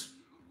scriptures?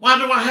 Why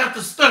do I have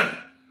to study?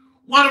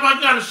 Why do I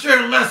got to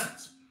share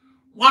lessons?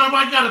 Why do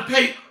I got to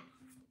pay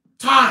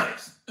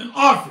tithes and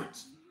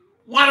offerings?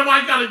 Why do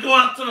I got to go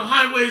out to the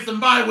highways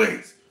and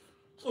byways?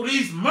 So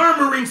these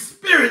murmuring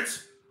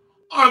spirits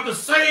are the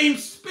same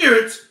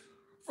spirits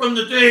from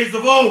the days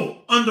of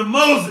old under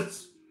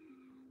Moses.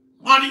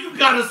 Why do you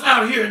got us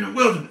out here in the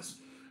wilderness?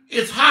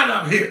 It's hot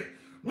out here.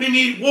 We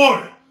need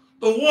water.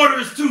 The water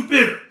is too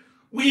bitter.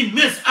 We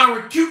miss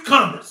our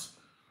cucumbers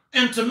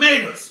and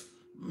tomatoes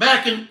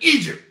back in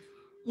Egypt.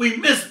 We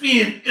miss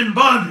being in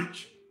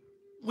bondage.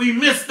 We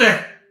miss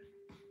that.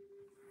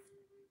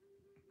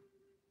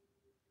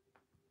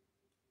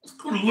 Let's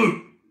go to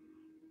Luke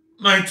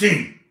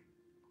 19.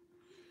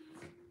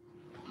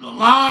 A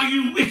lot of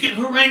you wicked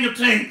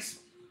orangutans,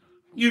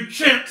 you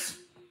chimps.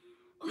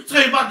 Let me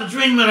tell you about the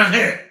dream that I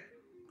had.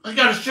 I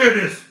got to share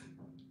this.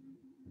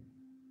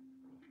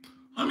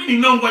 How many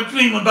know what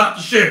dream I'm about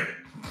to share?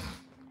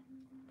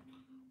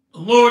 The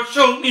Lord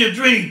showed me a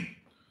dream.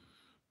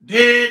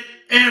 Dead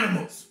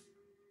animals,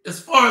 as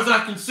far as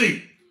I can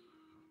see.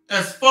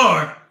 As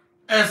far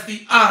as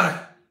the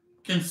eye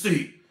can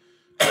see.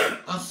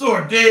 I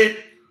saw dead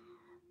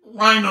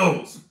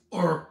rhinos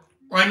or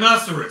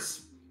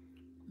rhinoceros.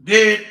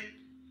 Dead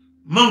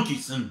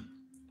monkeys and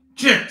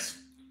chimps.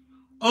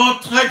 All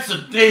types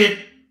of dead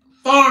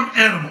farm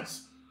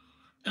animals.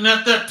 And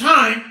at that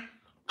time,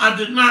 I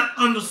did not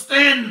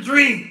understand the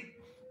dream.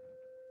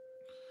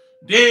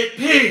 Dead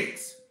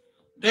pigs,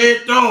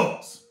 dead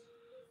dogs,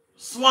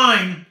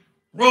 swine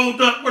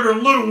rolled up with their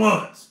little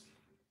ones,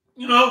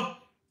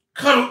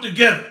 cuddled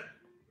together.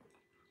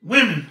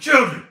 Women,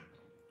 children,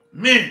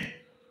 men.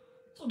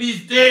 So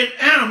these dead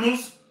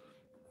animals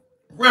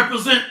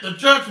represent the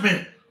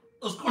judgment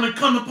that's going to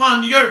come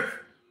upon the earth.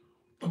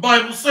 The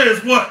Bible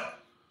says what?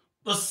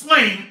 The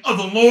slain of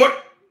the Lord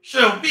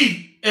shall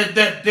be at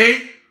that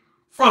day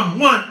from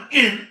one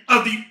end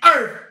of the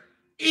earth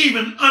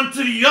even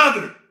unto the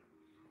other.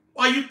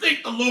 Why you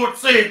think the Lord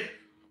said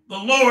the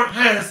Lord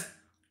has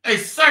a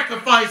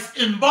sacrifice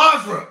in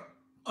Basra,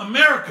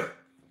 America,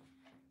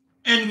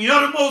 and the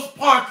uttermost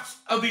parts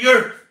of the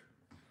earth?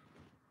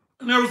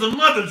 And there was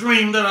another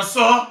dream that I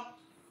saw,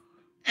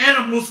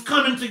 animals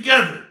coming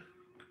together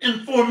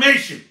in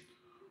formation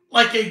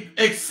like a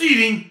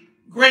exceeding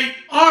great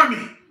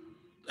army.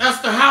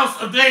 That's the house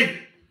of David,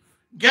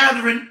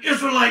 gathering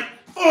Israelite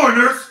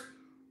foreigners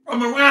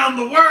from around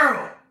the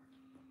world.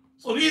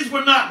 So these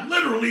were not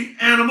literally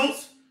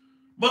animals,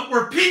 but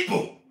were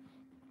people.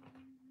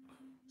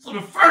 So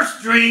the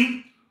first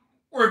dream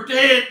were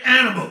dead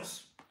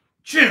animals,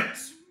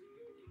 chimps,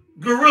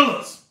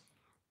 gorillas,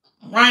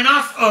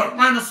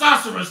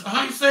 rhinoceros,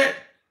 how you say it?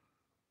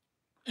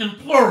 In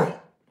plural.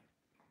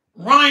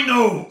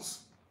 Rhinos,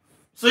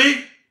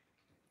 see?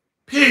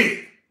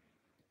 Pig,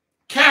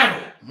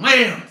 cattle,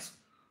 lambs,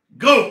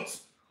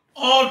 goats,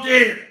 all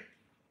dead,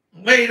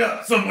 laid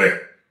up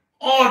somewhere,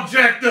 all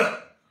jacked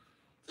up.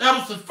 That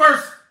was the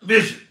first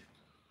vision.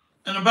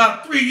 And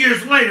about 3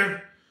 years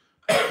later,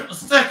 the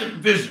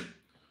second vision.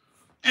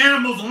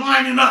 Animals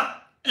lining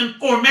up in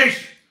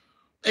formation.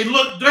 They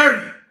look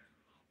dirty.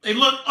 They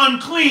look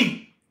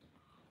unclean.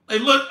 They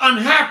look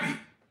unhappy.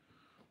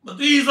 But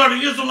these are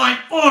the Israelite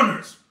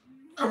foreigners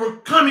that were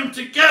coming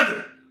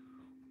together.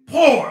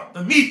 Poor,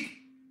 the meek,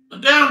 the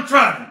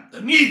downtrodden,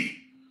 the needy,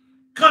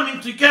 coming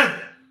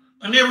together.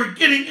 And they were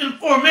getting in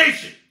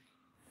formation.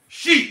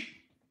 Sheep,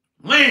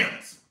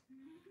 lambs,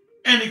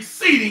 an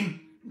exceeding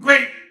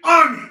great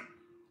army.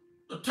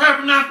 The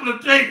tabernacle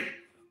of David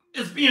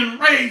is being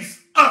raised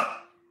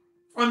up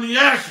from the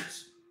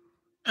ashes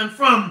and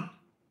from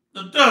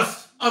the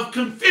dust of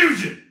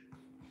confusion.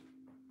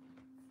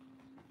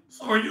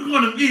 So are you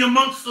going to be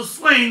amongst the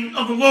slain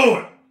of the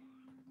Lord?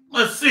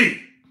 Let's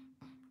see.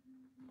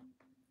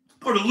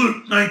 Go to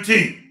Luke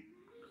 19.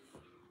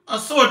 I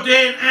saw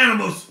dead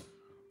animals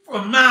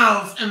from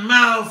miles and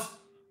miles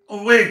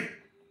away.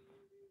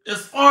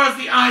 As far as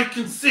the eye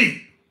can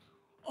see,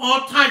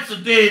 all types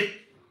of dead,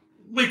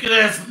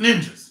 wicked-ass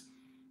ninjas.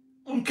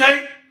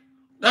 Okay?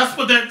 That's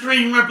what that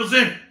dream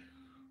represented.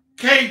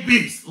 Cave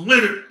beasts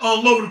littered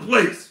all over the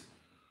place.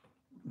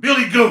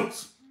 Billy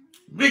goats.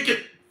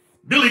 Wicked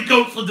Billy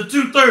goats of the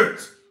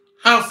 2/3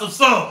 house of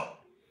Saul.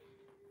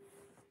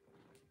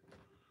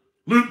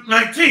 Luke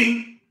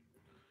 19.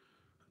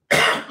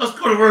 Let's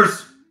go to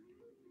verse.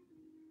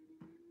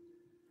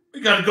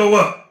 We got to go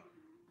up.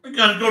 We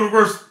got to go to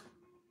verse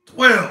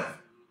 12.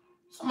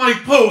 Somebody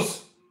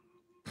post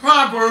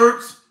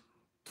Proverbs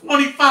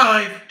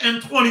 25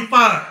 and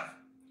 25.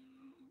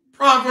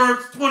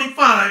 Proverbs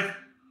 25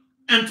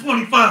 and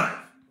 25.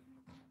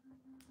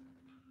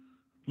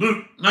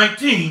 Luke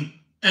 19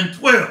 and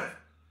 12.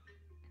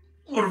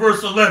 Go to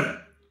verse 11.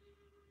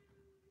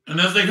 And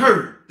as they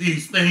heard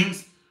these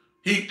things,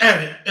 he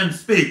added and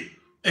spake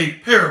a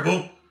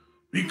parable,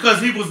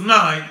 because he was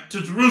nigh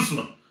to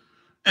Jerusalem,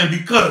 and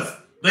because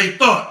they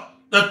thought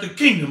that the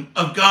kingdom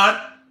of God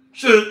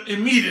should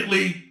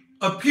immediately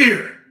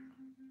appear.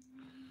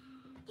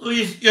 So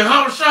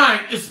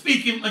Yahushua is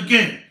speaking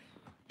again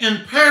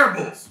in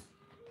parables.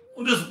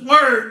 Well, this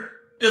word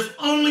is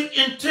only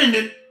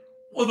intended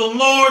for the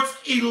Lord's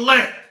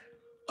elect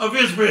of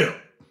Israel.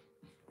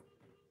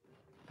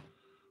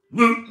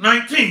 Luke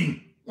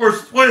 19,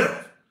 verse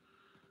 12.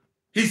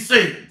 He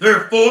said,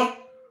 therefore,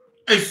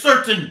 a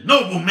certain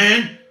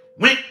nobleman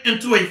went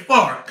into a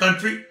far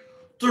country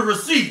to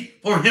receive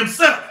for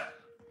himself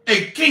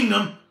a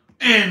kingdom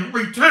and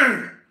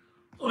return.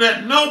 So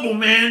that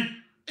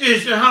nobleman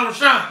is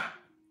Yahushua.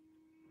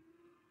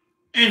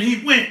 And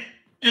he went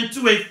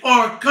into a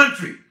far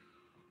country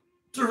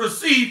to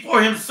receive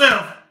for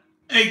himself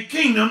a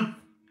kingdom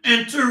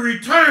and to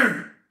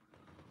return.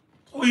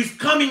 So he's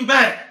coming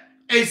back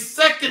a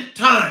second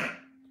time.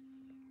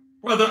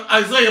 Brother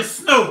Isaiah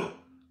Snow,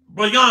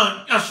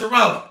 Brian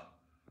Asherala,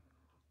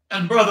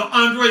 and Brother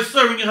Andre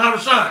serving in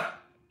Yahushua.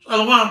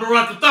 Shalom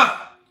Barakatah.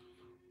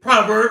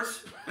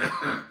 Proverbs,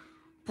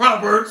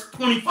 Proverbs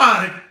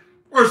 25,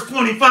 verse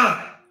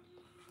 25.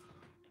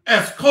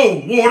 As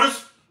cold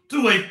waters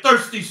to a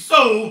thirsty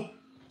soul,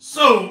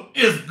 so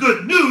is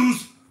good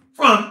news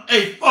from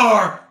a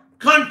far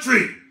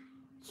country.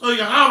 So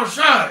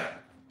Yahushua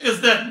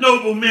is that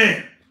noble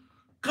man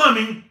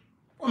coming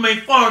from a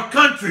far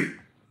country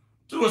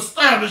to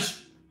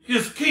establish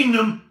his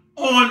kingdom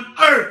on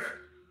earth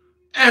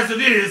as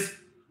it is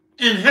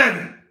in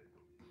heaven.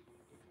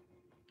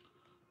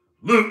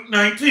 Luke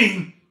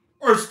 19,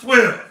 verse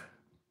 12.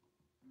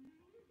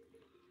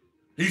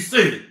 He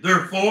said,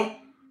 therefore,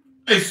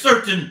 a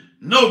certain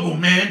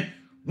nobleman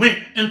went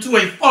into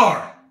a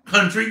far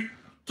country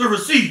to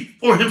receive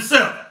for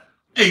himself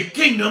a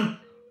kingdom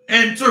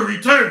and to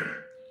return.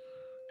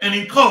 And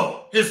he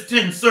called his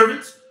 10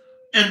 servants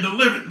and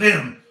delivered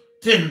them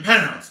 10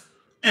 pounds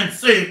and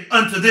said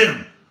unto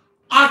them,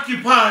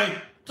 occupy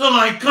till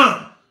I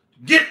come.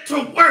 Get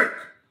to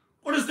work.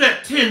 What is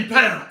that 10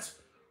 pounds?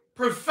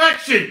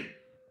 Perfection.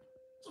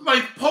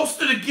 Somebody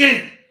post it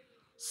again.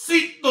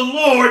 Seek the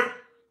Lord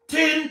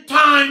 10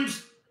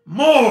 times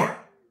more.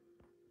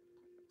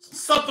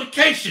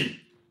 Supplication,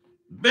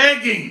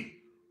 begging,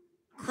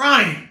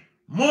 crying,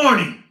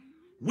 mourning,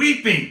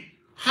 weeping,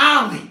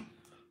 howling,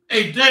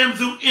 a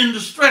damsel in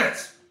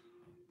distress.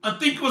 I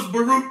think it was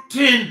Baruch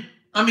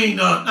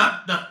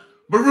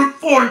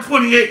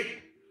 4:28.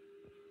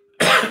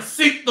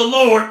 Seek the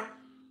Lord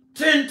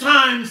 10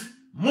 times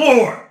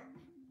more.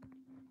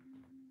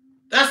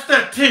 That's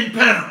that 10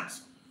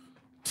 pounds.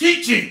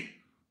 Teaching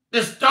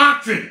this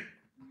doctrine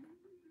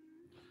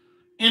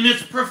in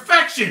its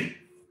perfection.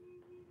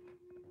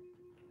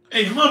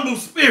 A humble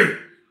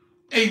spirit,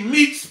 a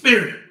meek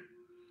spirit,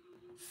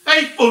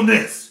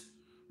 faithfulness,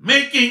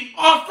 making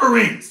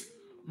offerings,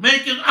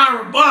 making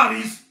our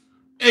bodies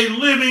a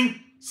living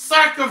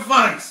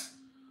sacrifice.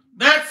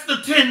 That's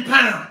the 10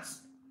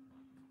 pounds.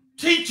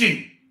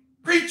 Teaching,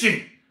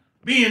 preaching,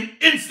 being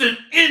instant,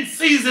 in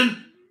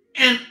season,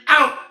 and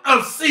out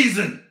of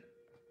season.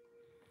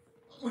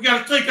 We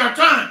got to take our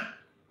time.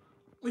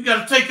 We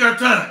got to take our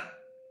time.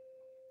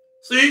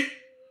 See?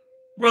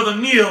 Brother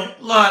Neil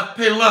La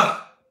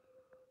Pela,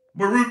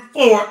 Baruch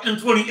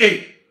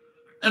 4:28,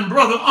 and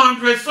Brother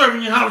Andre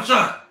serving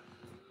Yahushua.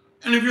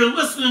 And if you're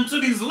listening to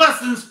these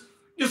lessons,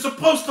 you're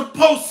supposed to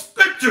post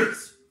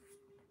scriptures.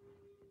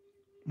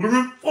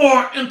 Baruch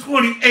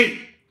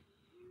 4:28.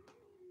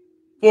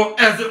 For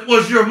as it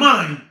was your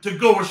mind to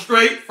go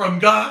astray from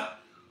God,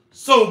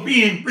 so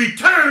being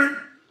returned,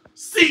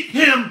 seek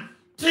him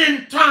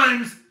 10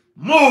 times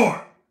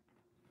more.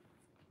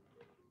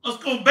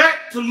 Let's go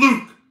back to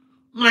Luke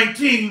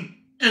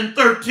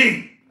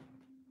 19:13.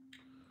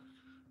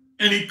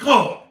 And he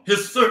called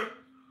his servant,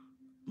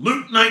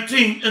 Luke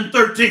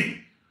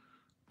 19:13.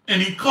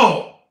 And he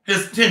called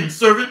his 10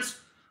 servants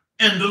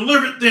and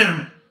delivered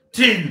them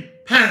 10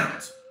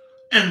 pounds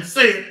and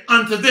said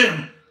unto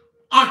them,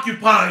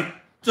 occupy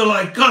till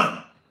I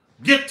come.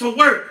 Get to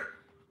work.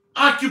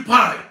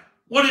 Occupy.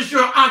 What is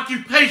your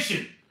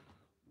occupation?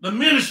 The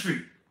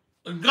ministry,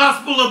 the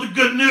gospel of the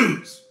good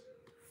news.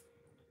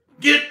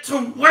 Get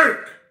to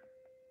work.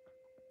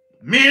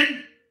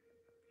 Men,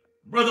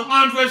 Brother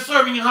Andre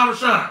serving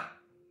Yahushua.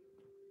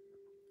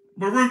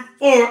 Baruch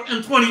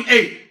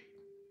 4:28.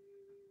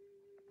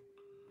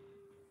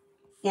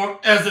 For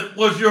as it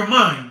was your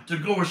mind to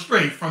go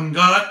astray from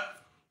God,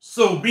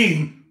 so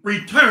being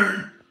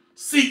returned,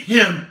 seek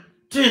him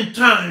 10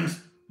 times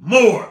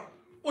more.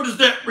 What is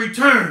that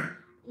return?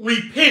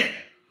 Repent.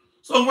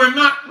 So we're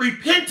not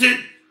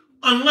repentant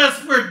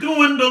unless we're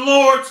doing the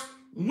Lord's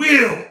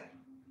will,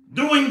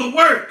 doing the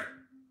work.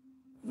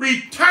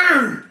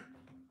 Return.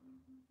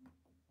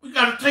 We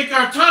got to take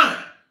our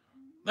time.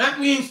 That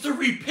means to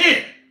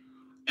repent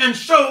and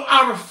show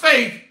our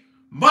faith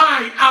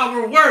by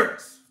our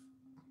works.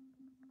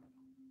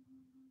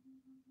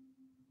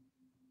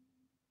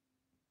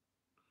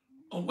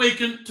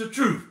 Awaken to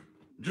truth.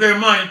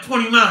 Jeremiah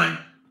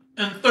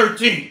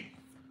 29:13.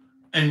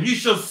 And ye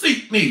shall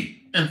seek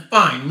me and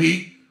find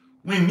me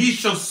when ye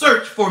shall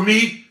search for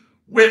me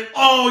with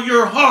all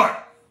your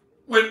heart,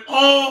 with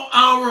all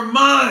our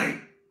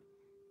mind.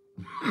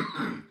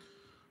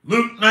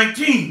 Luke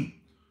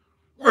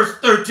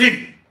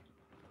 19:13.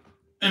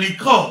 And he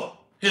called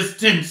his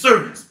 10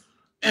 servants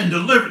and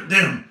delivered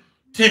them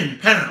 10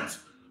 pounds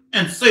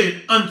and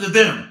said unto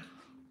them,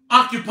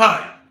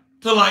 occupy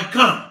till I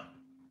come.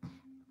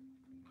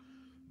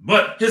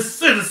 But his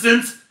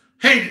citizens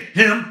hated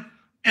him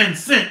and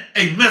sent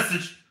a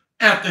message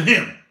after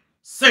him,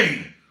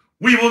 saying,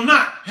 we will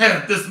not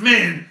have this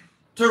man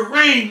to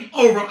reign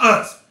over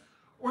us.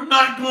 We're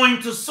not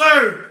going to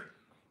serve,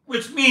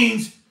 which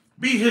means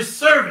be his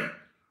servant.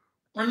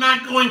 We're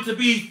not going to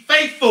be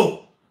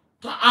faithful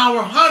to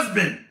our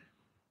husband.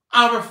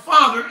 Our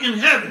Father in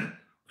heaven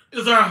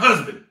is our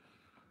husband.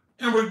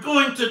 And we're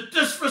going to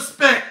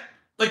disrespect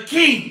the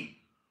king,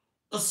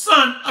 the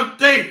son of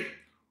David,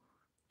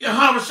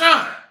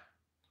 Yahushua,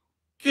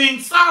 King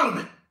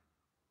Solomon.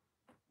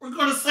 We're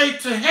going to say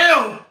to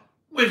hell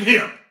with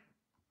him.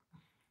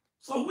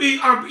 So we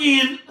are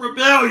being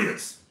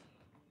rebellious.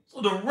 So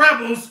the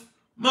rebels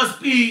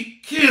must be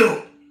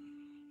killed.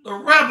 The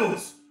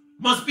rebels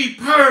must be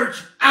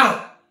purged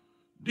out,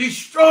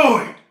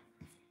 destroyed.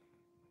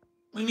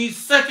 We need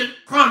 2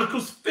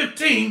 Chronicles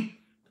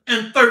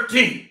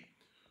 15:13.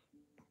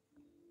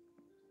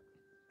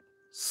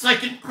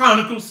 2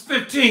 Chronicles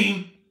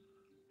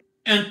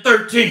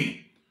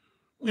 15:13.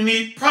 We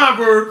need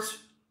Proverbs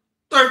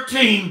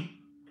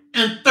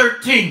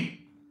 13:13.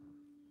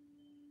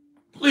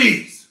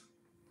 Please.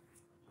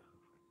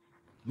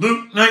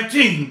 Luke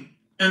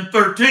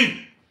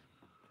 19:13.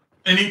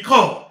 And he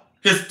called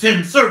his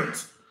 10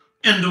 servants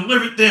and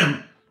delivered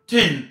them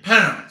 10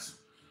 pounds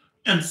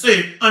and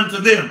said unto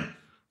them,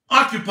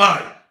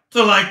 occupy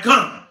till I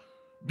come.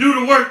 Do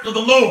the work of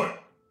the Lord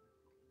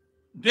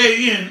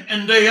day in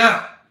and day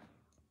out,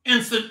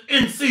 instant,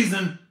 in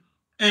season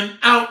and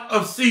out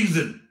of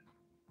season.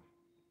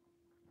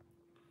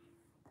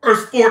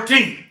 Verse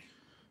 14.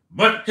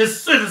 But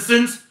his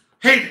citizens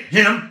hated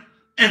him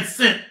and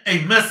sent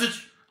a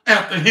message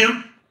after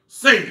him,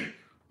 saying,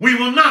 we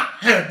will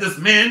not have this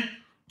man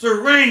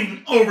to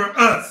reign over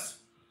us.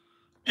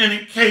 And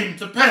it came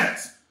to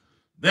pass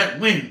that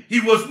when he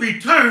was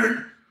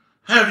returned,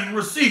 having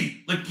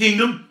received the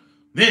kingdom,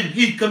 then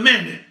he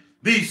commanded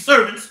these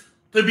servants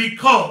to be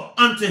called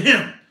unto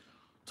him,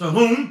 to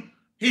whom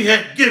he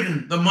had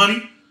given the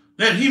money,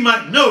 that he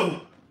might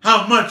know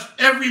how much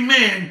every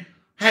man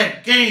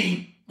had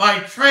gained by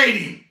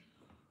trading.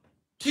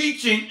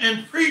 Teaching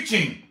and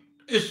preaching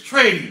is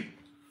trading.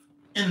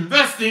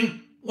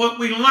 Investing what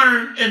we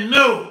learn and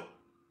know.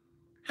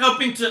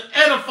 Helping to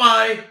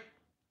edify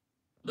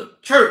the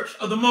church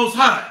of the Most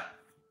High,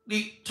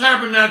 the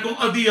tabernacle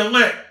of the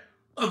elect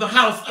of the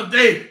house of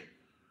David.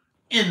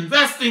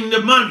 Investing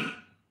the money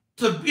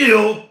to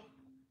build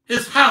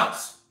his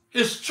house,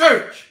 his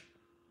church,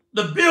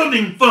 the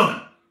building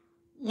fund.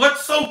 What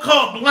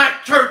so-called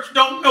black church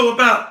don't know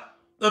about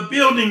the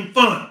building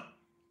fund?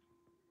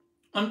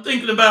 I'm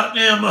thinking about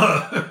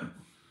them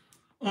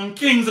on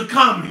Kings of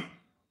Comedy.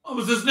 What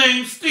was his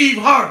name? Steve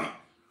Harvey.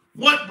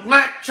 What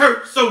black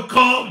church,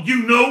 so-called,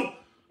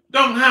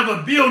 don't have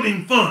a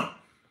building fund?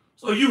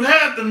 So you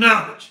have the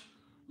knowledge,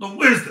 the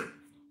wisdom,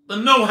 the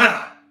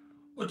know-how,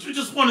 but you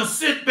just want to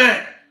sit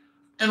back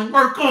and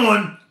work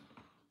on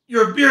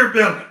your beer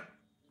belly.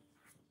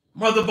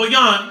 Brother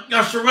Bayan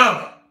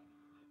Yasharala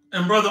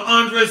and Brother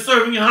Andre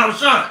serving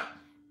Yahushua.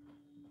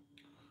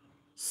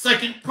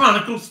 2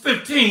 Chronicles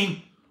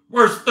 15,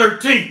 verse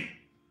 13.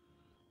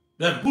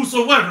 That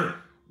whosoever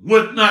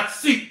would not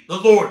seek the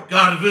Lord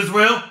God of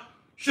Israel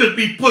should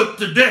be put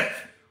to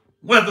death,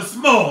 whether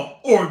small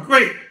or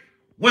great,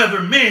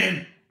 whether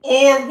man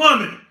or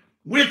woman,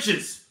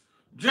 witches,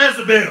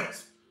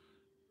 Jezebels.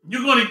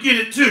 You're going to get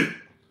it too.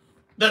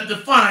 That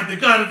defy the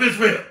God of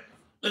Israel,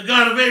 the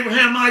God of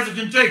Abraham, Isaac,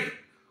 and Jacob.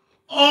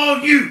 All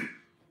you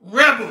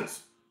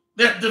rebels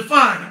that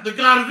defy the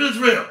God of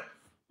Israel,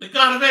 the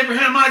God of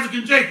Abraham, Isaac,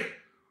 and Jacob,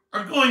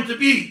 are going to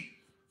be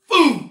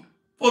food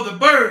for the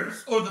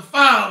birds or the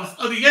fowls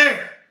of the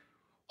air,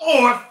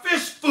 or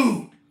fish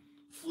food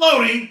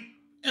floating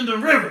in the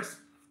rivers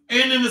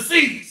and in the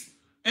seas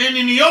and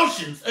in the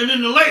oceans and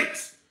in the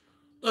lakes.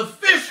 The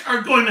fish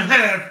are going to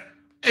have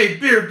a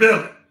beer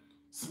belly,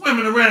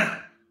 swimming around,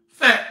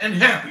 fat and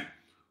happy,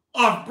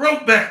 off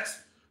broke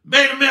backs,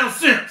 beta male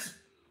simps,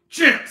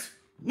 chimps,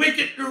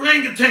 wicked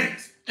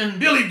orangutans, and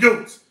billy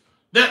goats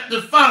that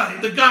defy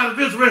the God of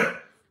Israel,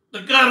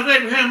 the God of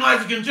Abraham,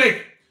 Isaac, and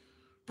Jacob.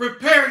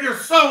 Prepare your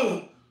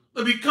soul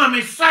to become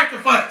a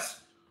sacrifice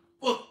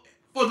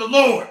for the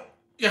Lord,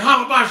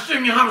 Yahweh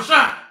B'Shem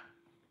Yahushua.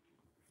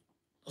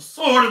 The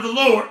sword of the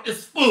Lord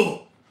is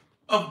full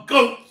of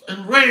goats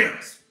and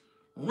rams,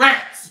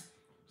 rats,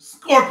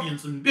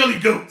 scorpions, and billy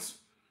goats,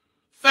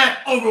 fat,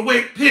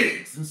 overweight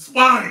pigs and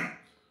swine,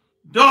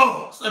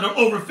 dogs that are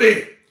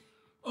overfed.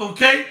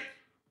 Okay?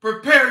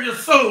 Prepare your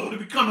soul to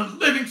become a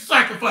living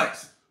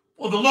sacrifice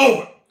for the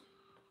Lord.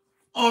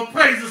 All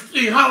praises to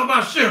Yahweh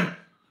B'Shem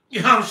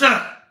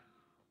Yahushua,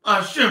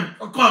 Hashem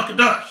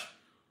Akakadash.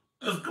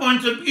 There's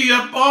going to be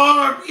a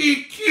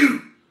barbecue.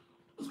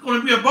 There's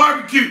going to be a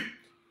barbecue.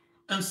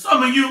 And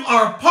some of you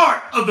are a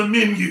part of the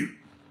menu.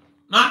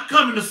 Not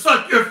coming to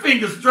suck your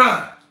fingers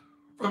dry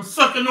from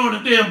sucking on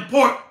a damn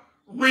pork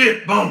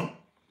rib bone.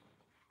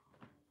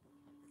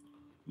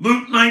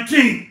 Luke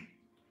 19.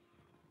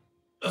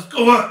 Let's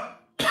go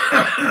up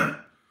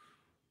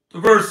to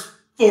verse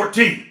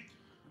 14.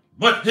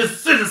 But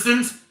his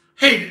citizens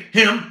hated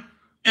him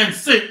and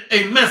sent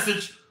a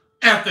message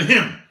after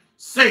him,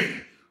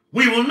 saying,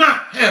 we will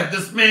not have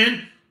this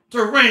man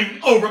to reign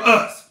over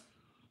us.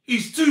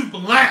 He's too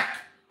black.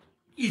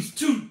 He's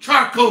too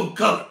charcoal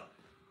colored.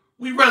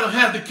 We'd rather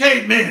have the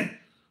caveman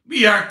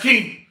be our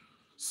king.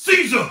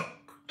 Caesar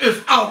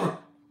is our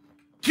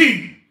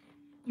king.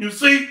 You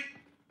see?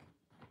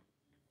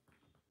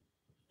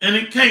 And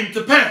it came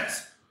to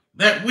pass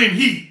that when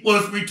he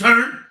was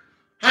returned,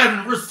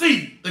 having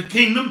received the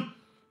kingdom,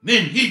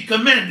 then he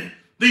commanded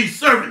these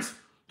servants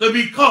to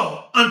be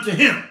called unto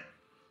him,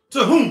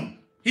 to whom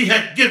he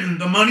had given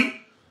the money,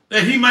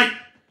 that he might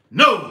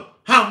know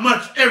how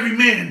much every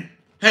man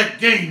had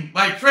gained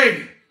by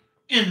trading,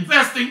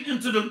 investing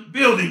into the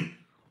building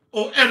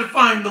or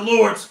edifying the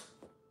Lord's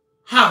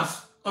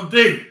house of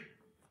David.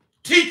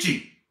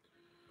 Teaching,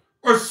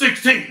 verse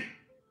 16.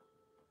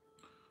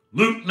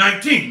 Luke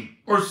 19,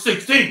 verse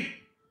 16.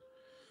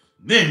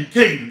 Then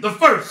came the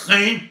first,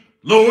 saying,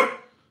 Lord,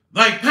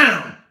 thy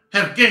pound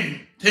hath gained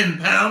 10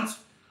 pounds.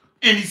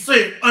 And he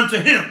said unto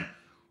him,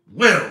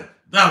 well,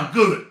 thou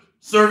good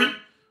servant,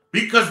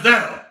 because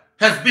thou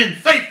hast been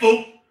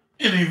faithful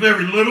in a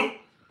very little,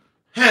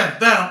 have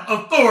thou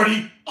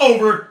authority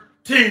over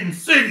 10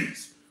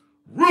 cities.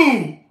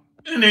 Rule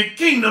in a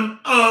kingdom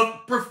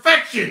of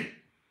perfection,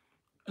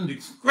 and the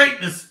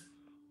greatness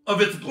of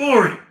its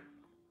glory.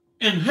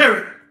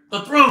 Inherit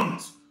the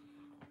thrones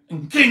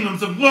and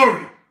kingdoms of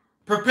glory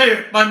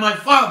prepared by my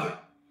Father.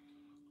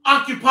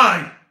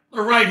 Occupy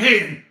the right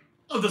hand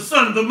of the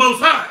Son of the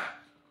Most High.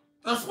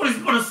 That's what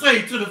he's going to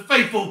say to the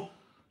faithful,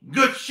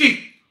 good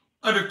sheep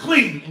that are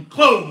clean and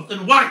clothed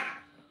and white,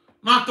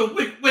 not the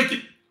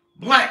wicked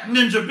black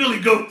ninja billy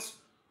goats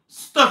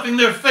stuffing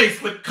their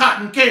face with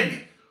cotton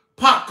candy,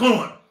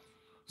 popcorn,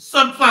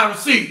 sunflower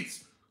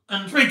seeds,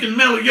 and drinking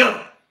Mellow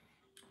Yellow,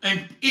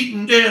 and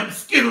eating damn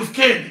Skittles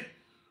candy.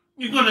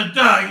 You're going to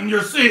die in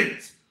your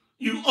sins,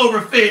 you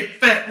overfed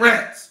fat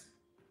rats.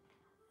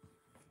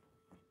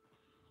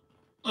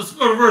 Let's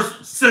go to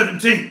verse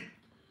 17.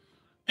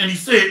 And he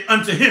said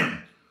unto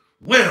him,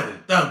 Well,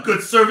 thou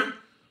good servant,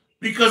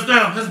 because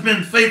thou hast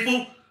been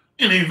faithful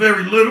in a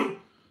very little,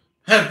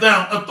 hast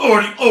thou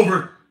authority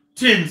over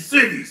 10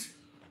 cities.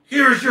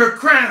 Here is your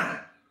crown.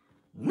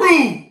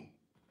 Rule.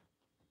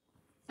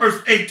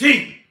 Verse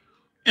 18.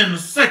 And the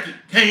second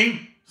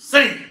came,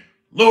 saying,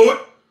 Lord,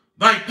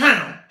 thy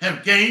pound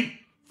have gained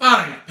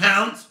 5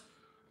 pounds.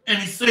 And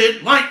he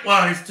said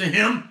likewise to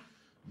him,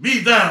 Be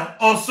thou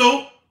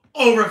also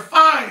over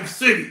 5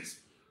 cities.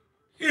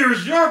 Here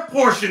is your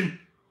portion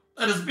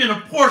that has been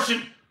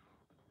apportioned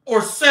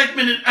or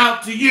segmented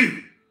out to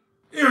you.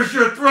 Here is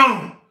your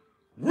throne.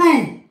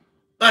 Rule,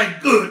 thy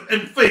good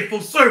and faithful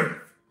servant.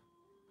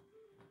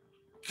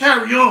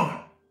 Carry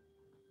on.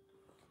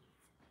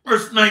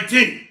 Verse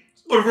 19.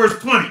 Go to verse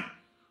 20.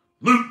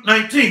 Luke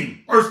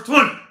 19, verse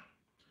 20.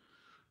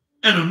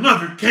 And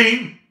another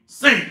came,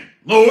 saying,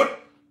 Lord,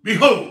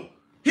 behold,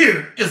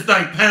 here is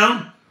thy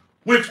pound,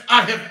 which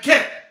I have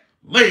kept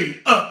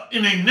laid up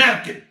in a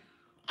napkin.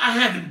 I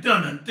haven't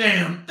done a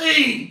damn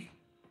thing.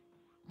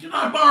 Can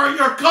I borrow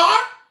your car?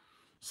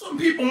 Some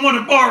people want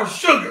to borrow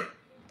sugar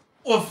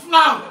or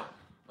flour,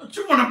 but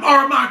you want to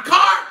borrow my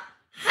car?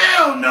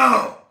 Hell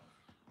no.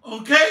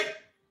 Okay?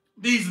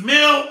 These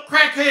male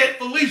crackhead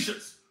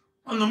Felicias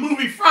from the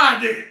movie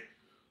Friday,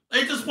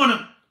 they just want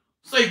to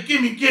say,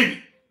 gimme,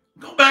 gimme.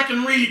 Go back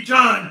and read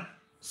John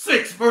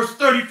 6, verse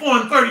 34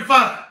 and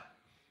 35.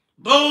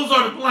 Those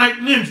are the black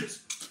ninjas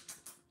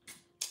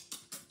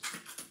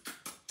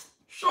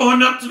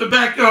showing up to the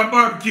backyard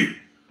barbecue.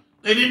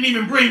 They didn't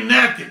even bring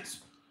napkins.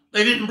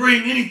 They didn't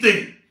bring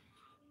anything.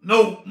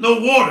 No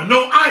water,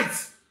 no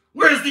ice.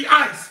 Where's the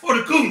ice for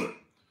the cooler?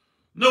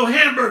 No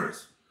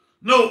hamburgers,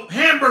 no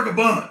hamburger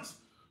buns,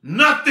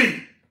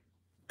 nothing.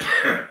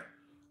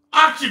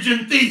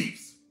 Oxygen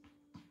thieves.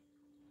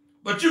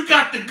 But you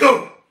got to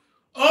go.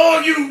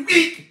 All you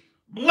weak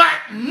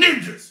black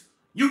ninjas,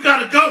 you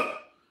got to go.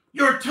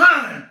 Your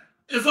time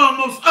is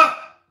almost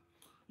up.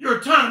 Your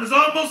time is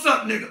almost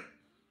up, nigga.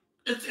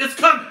 It's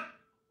coming.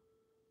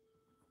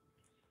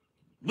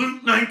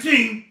 Luke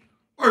 19,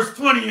 verse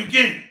 20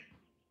 again.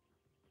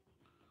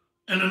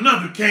 And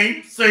another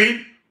came,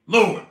 saying,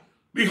 Lord,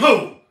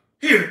 behold,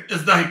 here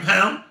is thy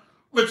pound,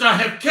 which I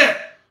have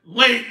kept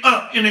laid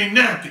up in a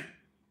napkin.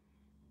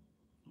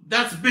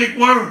 That's Big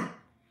Worm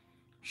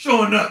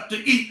showing up to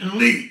eat and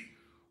leave,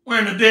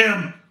 wearing a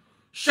damn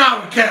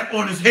shower cap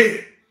on his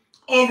head,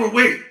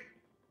 overweight,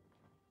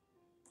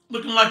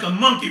 looking like a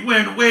monkey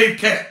wearing a wave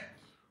cap.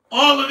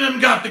 All of them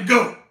got to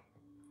go.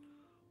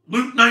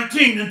 Luke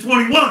 19 and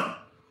 21.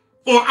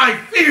 For I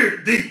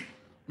feared thee,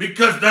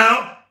 because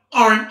thou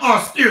art an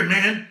austere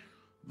man.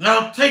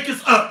 Thou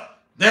takest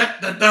up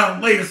that thou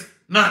layest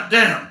not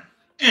down,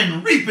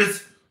 and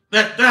reapest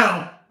that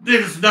thou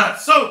didst not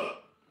sow.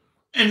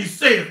 And he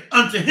saith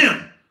unto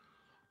him,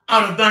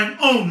 Out of thine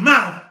own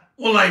mouth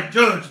will I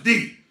judge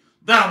thee,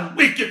 thou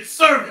wicked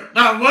servant.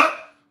 Thou what?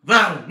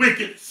 Thou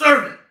wicked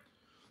servant.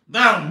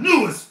 Thou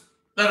knewest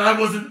that I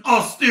was an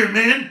austere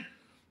man,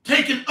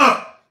 taken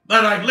up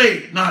that I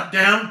laid not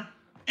down,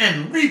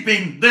 and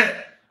reaping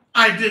that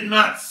I did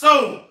not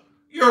sow.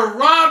 You're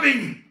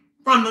robbing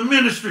from the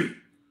ministry.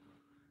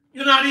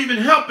 You're not even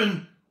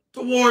helping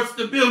towards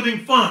the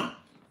building fund.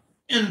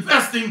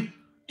 Investing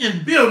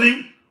in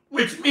building,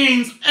 which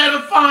means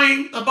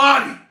edifying the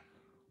body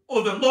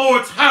or the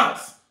Lord's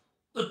house,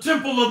 the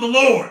temple of the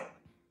Lord.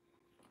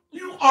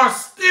 You are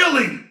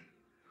stealing.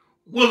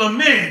 Will a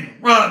man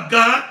rob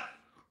God?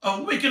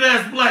 A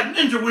wicked-ass black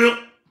ninja will.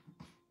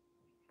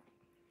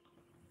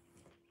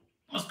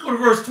 Let's go to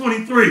verse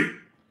 23.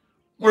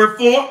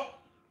 Wherefore,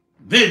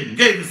 then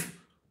gavest,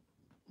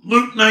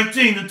 Luke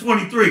 19 and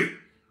 23.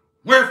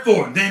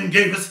 Wherefore, then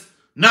gavest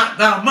not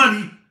thou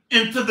money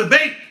into the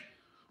bank,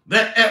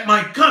 that at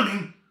my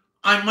coming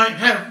I might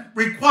have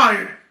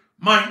required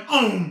mine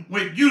own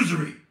with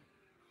usury.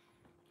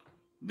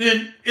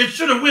 Then it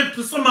should have went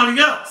to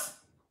somebody else.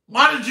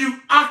 Why did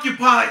you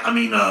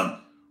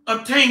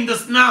obtain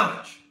this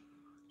knowledge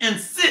and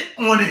sit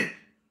on it?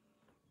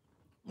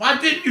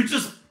 Why didn't you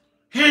just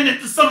hand it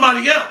to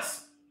somebody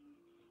else?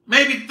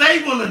 Maybe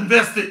they will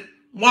invest it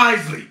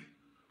wisely.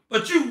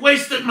 But you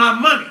wasted my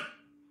money.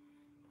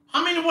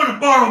 How many want to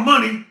borrow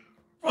money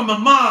from a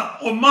mob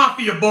or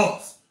mafia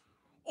boss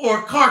or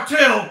a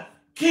cartel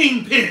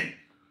kingpin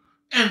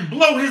and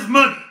blow his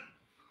money?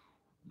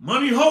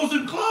 Money, hoes,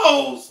 and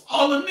clothes,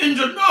 all the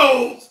ninja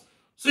knows.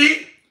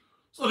 See?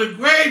 So the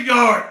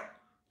graveyard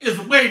is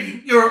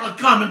waiting your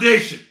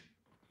accommodation.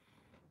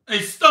 A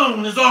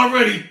stone has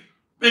already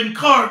been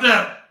carved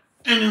out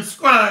and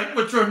inscribed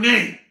with your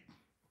name.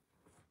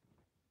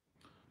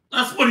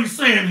 That's what he's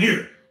saying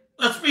here.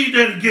 Let's read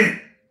that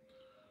again.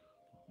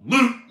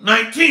 Luke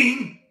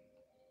 19.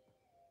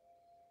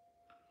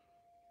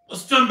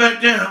 Let's jump come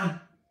back down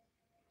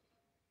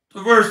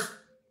to verse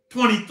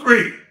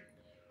 23.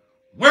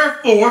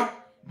 Wherefore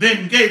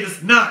then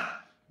gavest not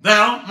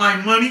thou my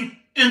money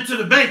into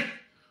the bank,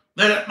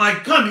 that at my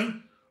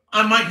coming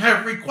I might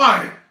have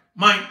required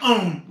mine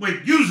own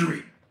with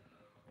usury?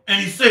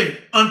 And he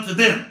said unto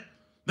them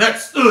that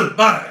stood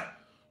by,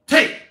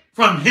 Take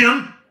from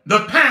him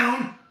the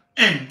pound,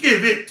 and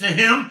give it to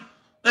him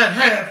that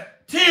have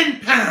 10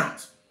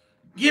 pounds.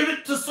 Give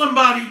it to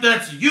somebody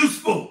that's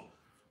useful,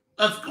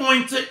 that's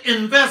going to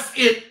invest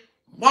it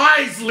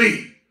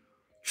wisely.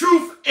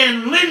 Truth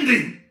and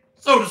lending,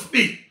 so to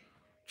speak.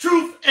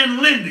 Truth and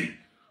lending,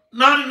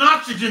 not an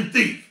oxygen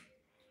thief.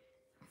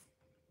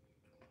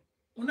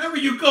 Whenever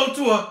you go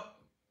to a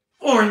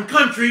foreign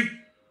country,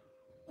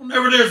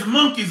 whenever there's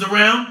monkeys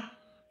around,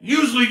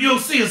 usually you'll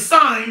see a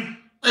sign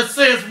that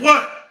says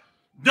what?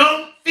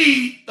 Don't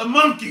feed the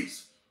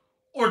monkeys,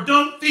 or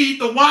don't feed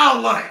the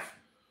wildlife.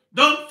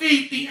 Don't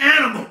feed the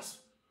animals.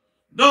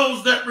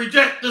 Those that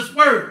reject this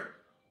word,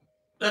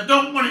 that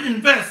don't want to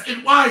invest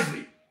it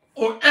wisely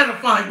or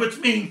edify, which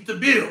means to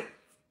build,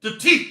 to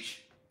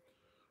teach.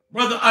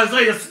 Brother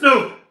Isaiah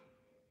Snow,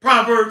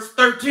 Proverbs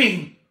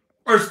 13,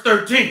 verse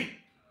 13.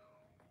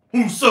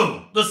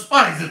 Whoso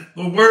despiseth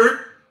the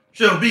word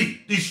shall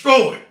be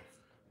destroyed,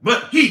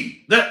 but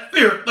he that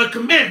feareth the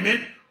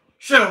commandment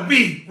shall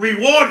be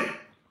rewarded.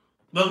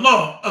 The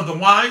law of the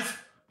wise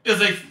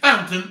is a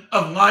fountain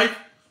of life,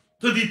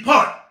 to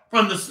depart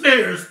from the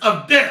snares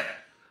of death.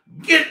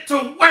 Get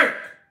to work.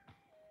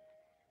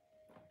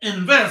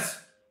 Invest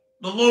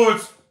the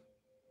Lord's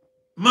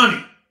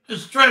money,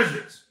 his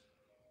treasures,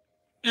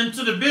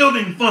 into the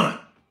building fund,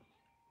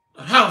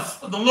 the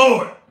house of the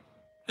Lord,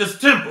 his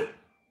temple,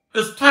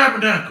 his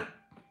tabernacle.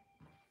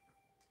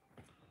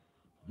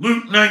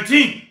 Luke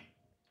 19,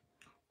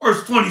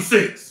 verse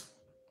 26.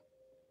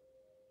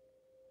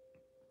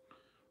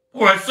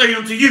 For I say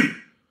unto you,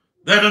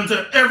 that unto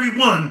every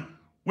one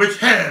which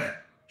have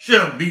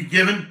shall be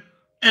given,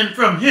 and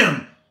from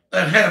him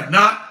that have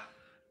not,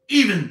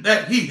 even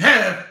that he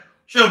have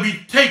shall be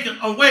taken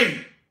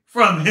away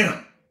from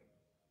him.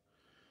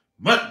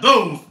 But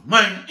those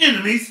mine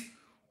enemies,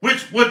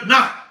 which would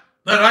not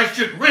that I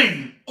should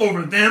reign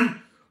over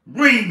them,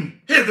 bring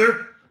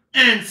hither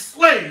and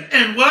slay,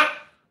 and what?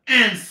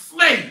 And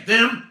slay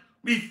them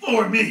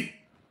before me.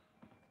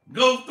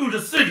 Go through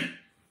the city,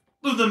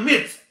 through the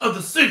midst of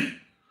the city,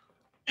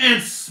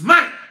 and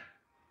smite,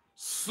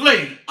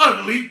 slay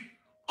utterly,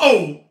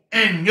 old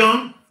and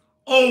young,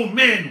 old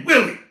man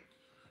Willie,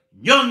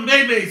 young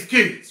Bebe's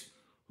kids,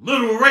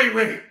 little Ray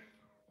Ray,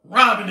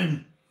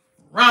 robbing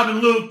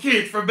little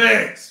kids for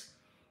bags.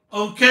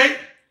 Okay?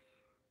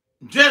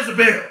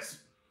 Jezebels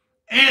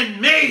and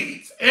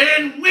maids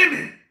and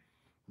women,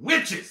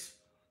 witches,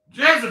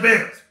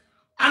 Jezebels.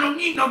 I don't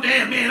need no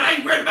damn man. I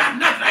ain't worried about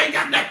nothing. I ain't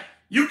got nothing.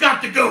 You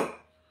got to go.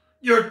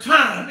 Your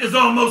time is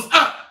almost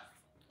up.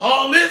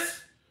 All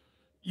this,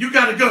 you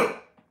got to go.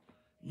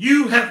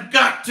 You have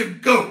got to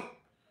go.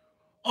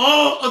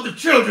 All of the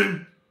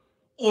children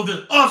or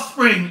the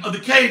offspring of the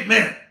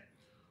caveman,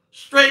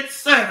 straight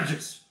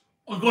savages,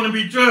 are going to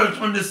be judged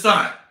on this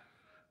side.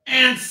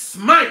 And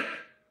smite,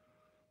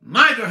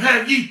 neither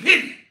have ye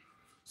pity,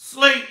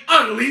 slay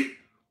utterly,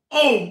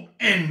 old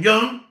and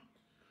young,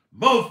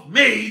 both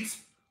maids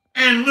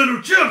and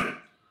little children,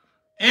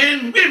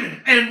 and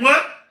women, and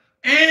what?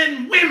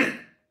 And women.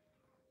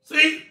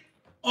 See?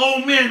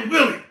 Old man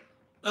Willie,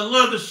 that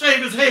loved to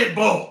shave his head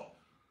bald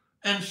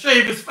and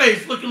shave his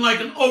face looking like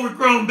an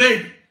overgrown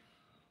baby,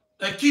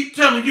 that keep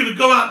telling you to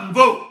go out and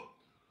vote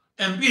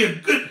and be a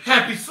good,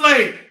 happy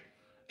slave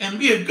and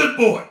be a good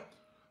boy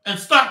and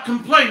stop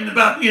complaining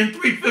about being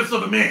 3/5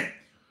 of a man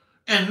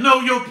and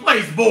know your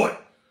place, boy.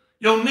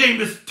 Your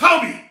name is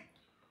Toby,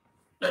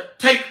 that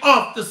take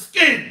off the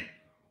skin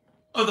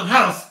of the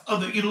house of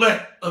the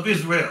elect of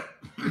Israel,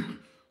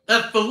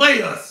 that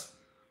fillet us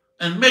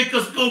and make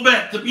us go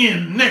back to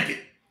being naked,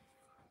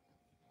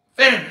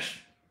 famished,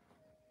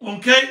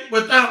 okay,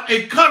 without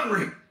a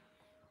covering.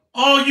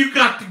 All you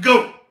got to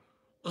go.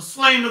 The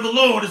slain of the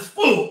Lord is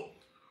full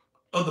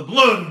of the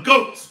blood of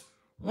goats,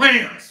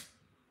 rams,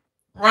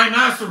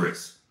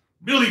 rhinoceros,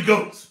 billy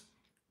goats,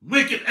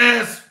 wicked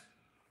ass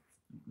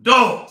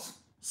dogs,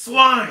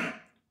 swine,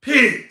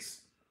 pigs.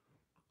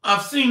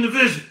 I've seen the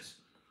visions,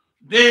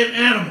 dead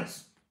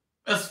animals,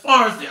 as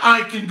far as the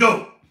eye can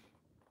go.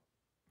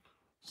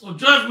 So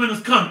judgment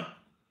is coming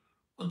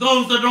for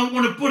those that don't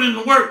want to put in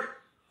the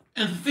work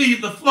and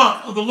feed the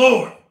flock of the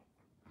Lord.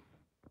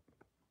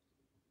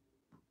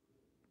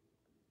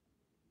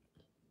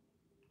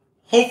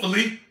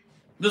 Hopefully,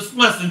 this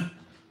lesson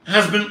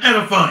has been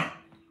edifying.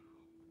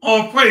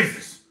 All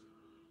praises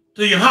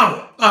to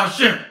Yahweh,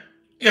 Hashem,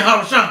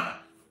 Yahweh,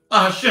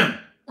 Hashem,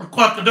 or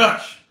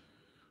Kwakadash.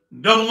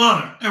 Double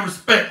honor and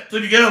respect to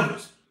the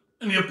elders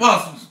and the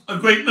apostles of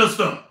Great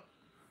Millstone.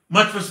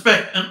 Much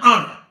respect and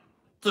honor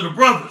to the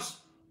brothers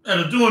that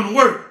are doing the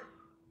work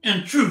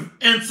in truth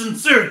and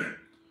sincerity,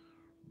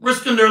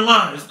 risking their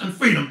lives and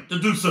freedom to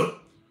do so,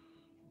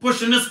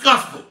 pushing this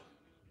gospel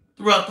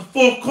throughout the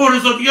four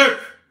corners of the earth.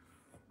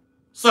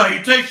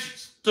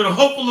 Salutations to the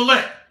hopeful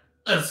elect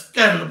that is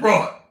scattered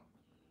abroad.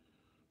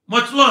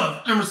 Much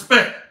love and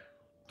respect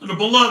to the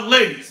beloved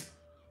ladies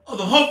of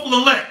the hopeful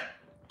elect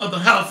of the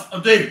house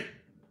of David.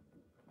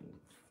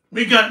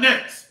 We got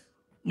next,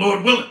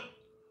 Lord willing,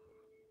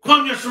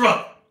 Kwam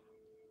Yasharah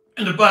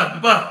and the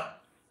Bible.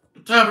 The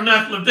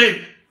tabernacle of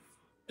David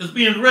is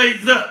being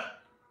raised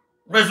up,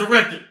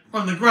 resurrected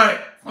from the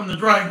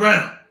dry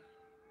ground,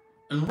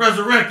 and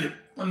resurrected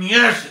from the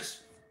ashes,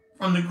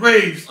 from the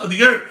graves of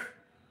the earth.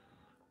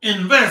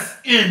 Invest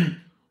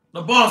in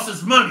the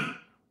boss's money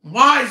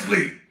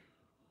wisely,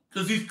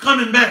 because he's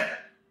coming back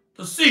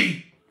to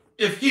see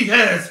if he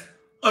has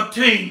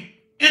obtained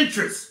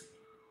interest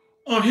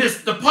on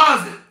his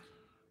deposit.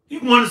 He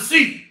wants to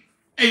see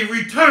a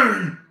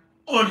return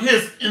on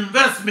his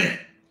investment.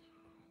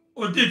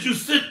 Or did you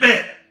sit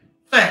back,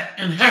 fat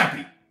and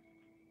happy,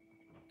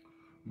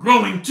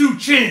 growing 2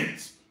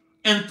 chins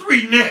and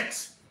 3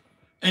 necks,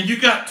 and you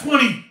got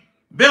 20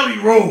 belly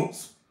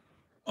rolls,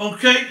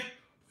 okay,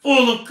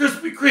 full of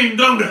Krispy Kreme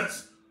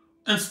donuts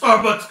and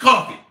Starbucks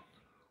coffee?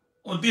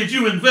 Or did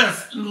you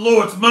invest in the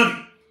Lord's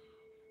money?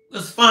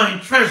 Let's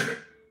find treasure,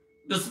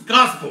 this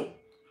gospel,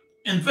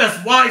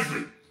 invest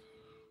wisely,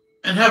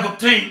 and have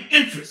obtained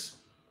interest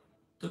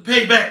to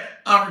pay back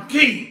our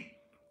King,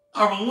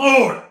 our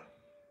Lord,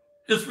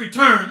 his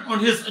return on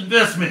his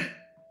investment.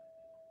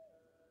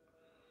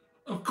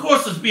 Of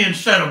course, it's being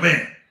shadow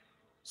banned.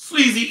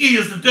 Sleazy E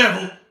is the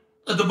devil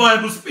that the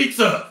Bible speaks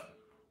of,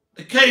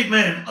 the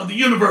caveman of the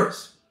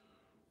universe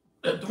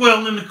that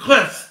dwell in the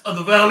clefts of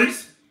the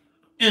valleys,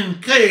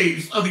 in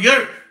caves of the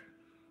earth,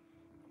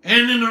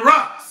 and in the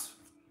rocks,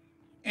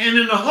 and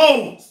in the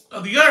holes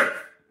of the earth,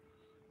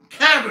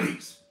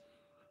 cavities,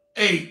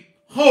 a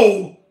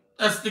hole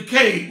that's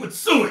decayed with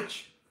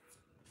sewage,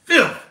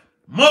 filth,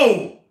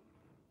 mold,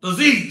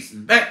 disease,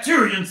 and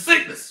bacteria and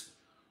sickness.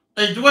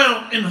 They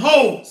dwell in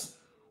holes,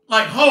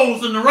 like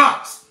holes in the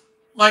rocks,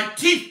 like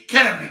teeth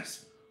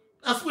cavities.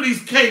 That's where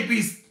these cave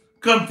beasts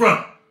come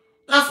from.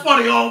 That's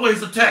why they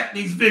always attack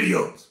these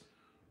videos.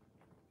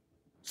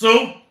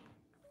 So,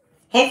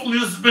 hopefully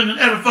this has been an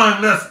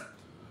edifying lesson.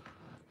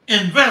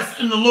 Invest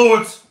in the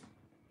Lord's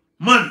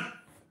money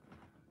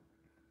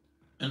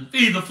and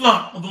feed the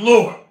flock of the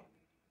Lord.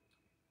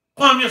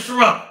 Kwam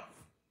Yasharah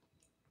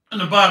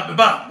and the Bible,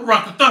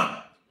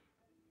 Barakathon.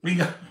 We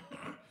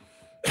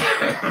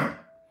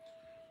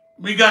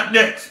got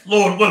next,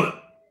 Lord willing,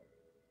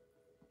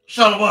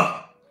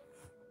 Shalom.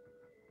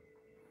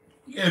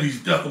 Yeah,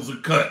 these devils are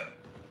cut.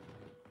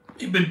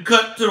 They've been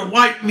cut to the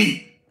white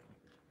meat.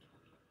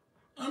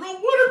 I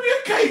don't want to be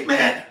a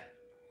caveman.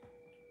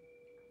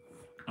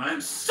 I'm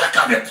sick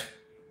of it.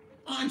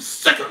 I'm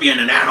sick of being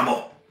an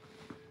animal.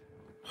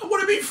 I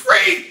want to be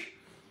free.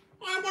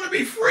 I want to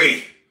be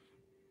free.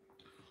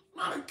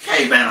 Not a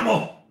cave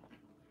animal.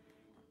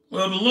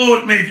 Well, the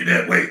Lord made you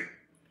that way.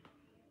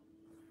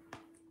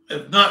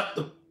 If not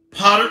the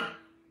potter,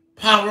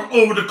 power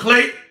over the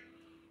clay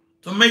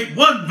to make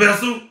one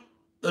vessel,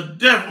 the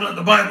devil that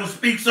the Bible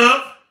speaks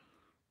of,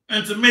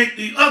 and to make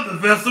the other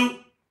vessel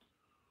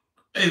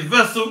a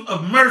vessel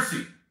of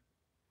mercy,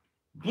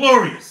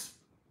 glorious.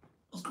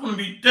 It's going to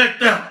be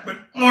decked out with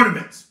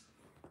ornaments,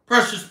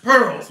 precious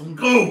pearls and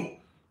gold,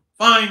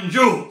 fine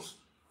jewels,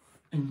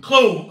 and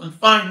clothes and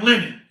fine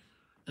linen,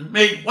 and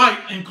made white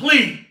and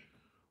clean.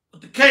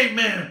 But the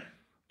caveman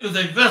is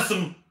a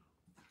vessel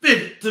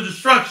fitted to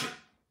destruction,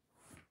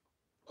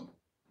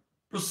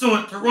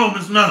 pursuant to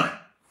Romans 9.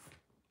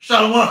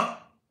 Shalom,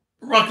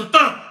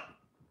 Barakathon.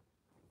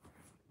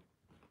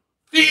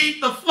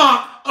 Feed the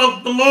flock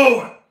of the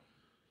Lord.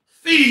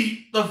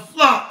 Feed the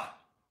flock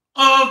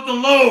of the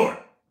Lord.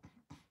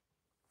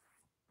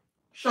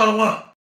 Shalom.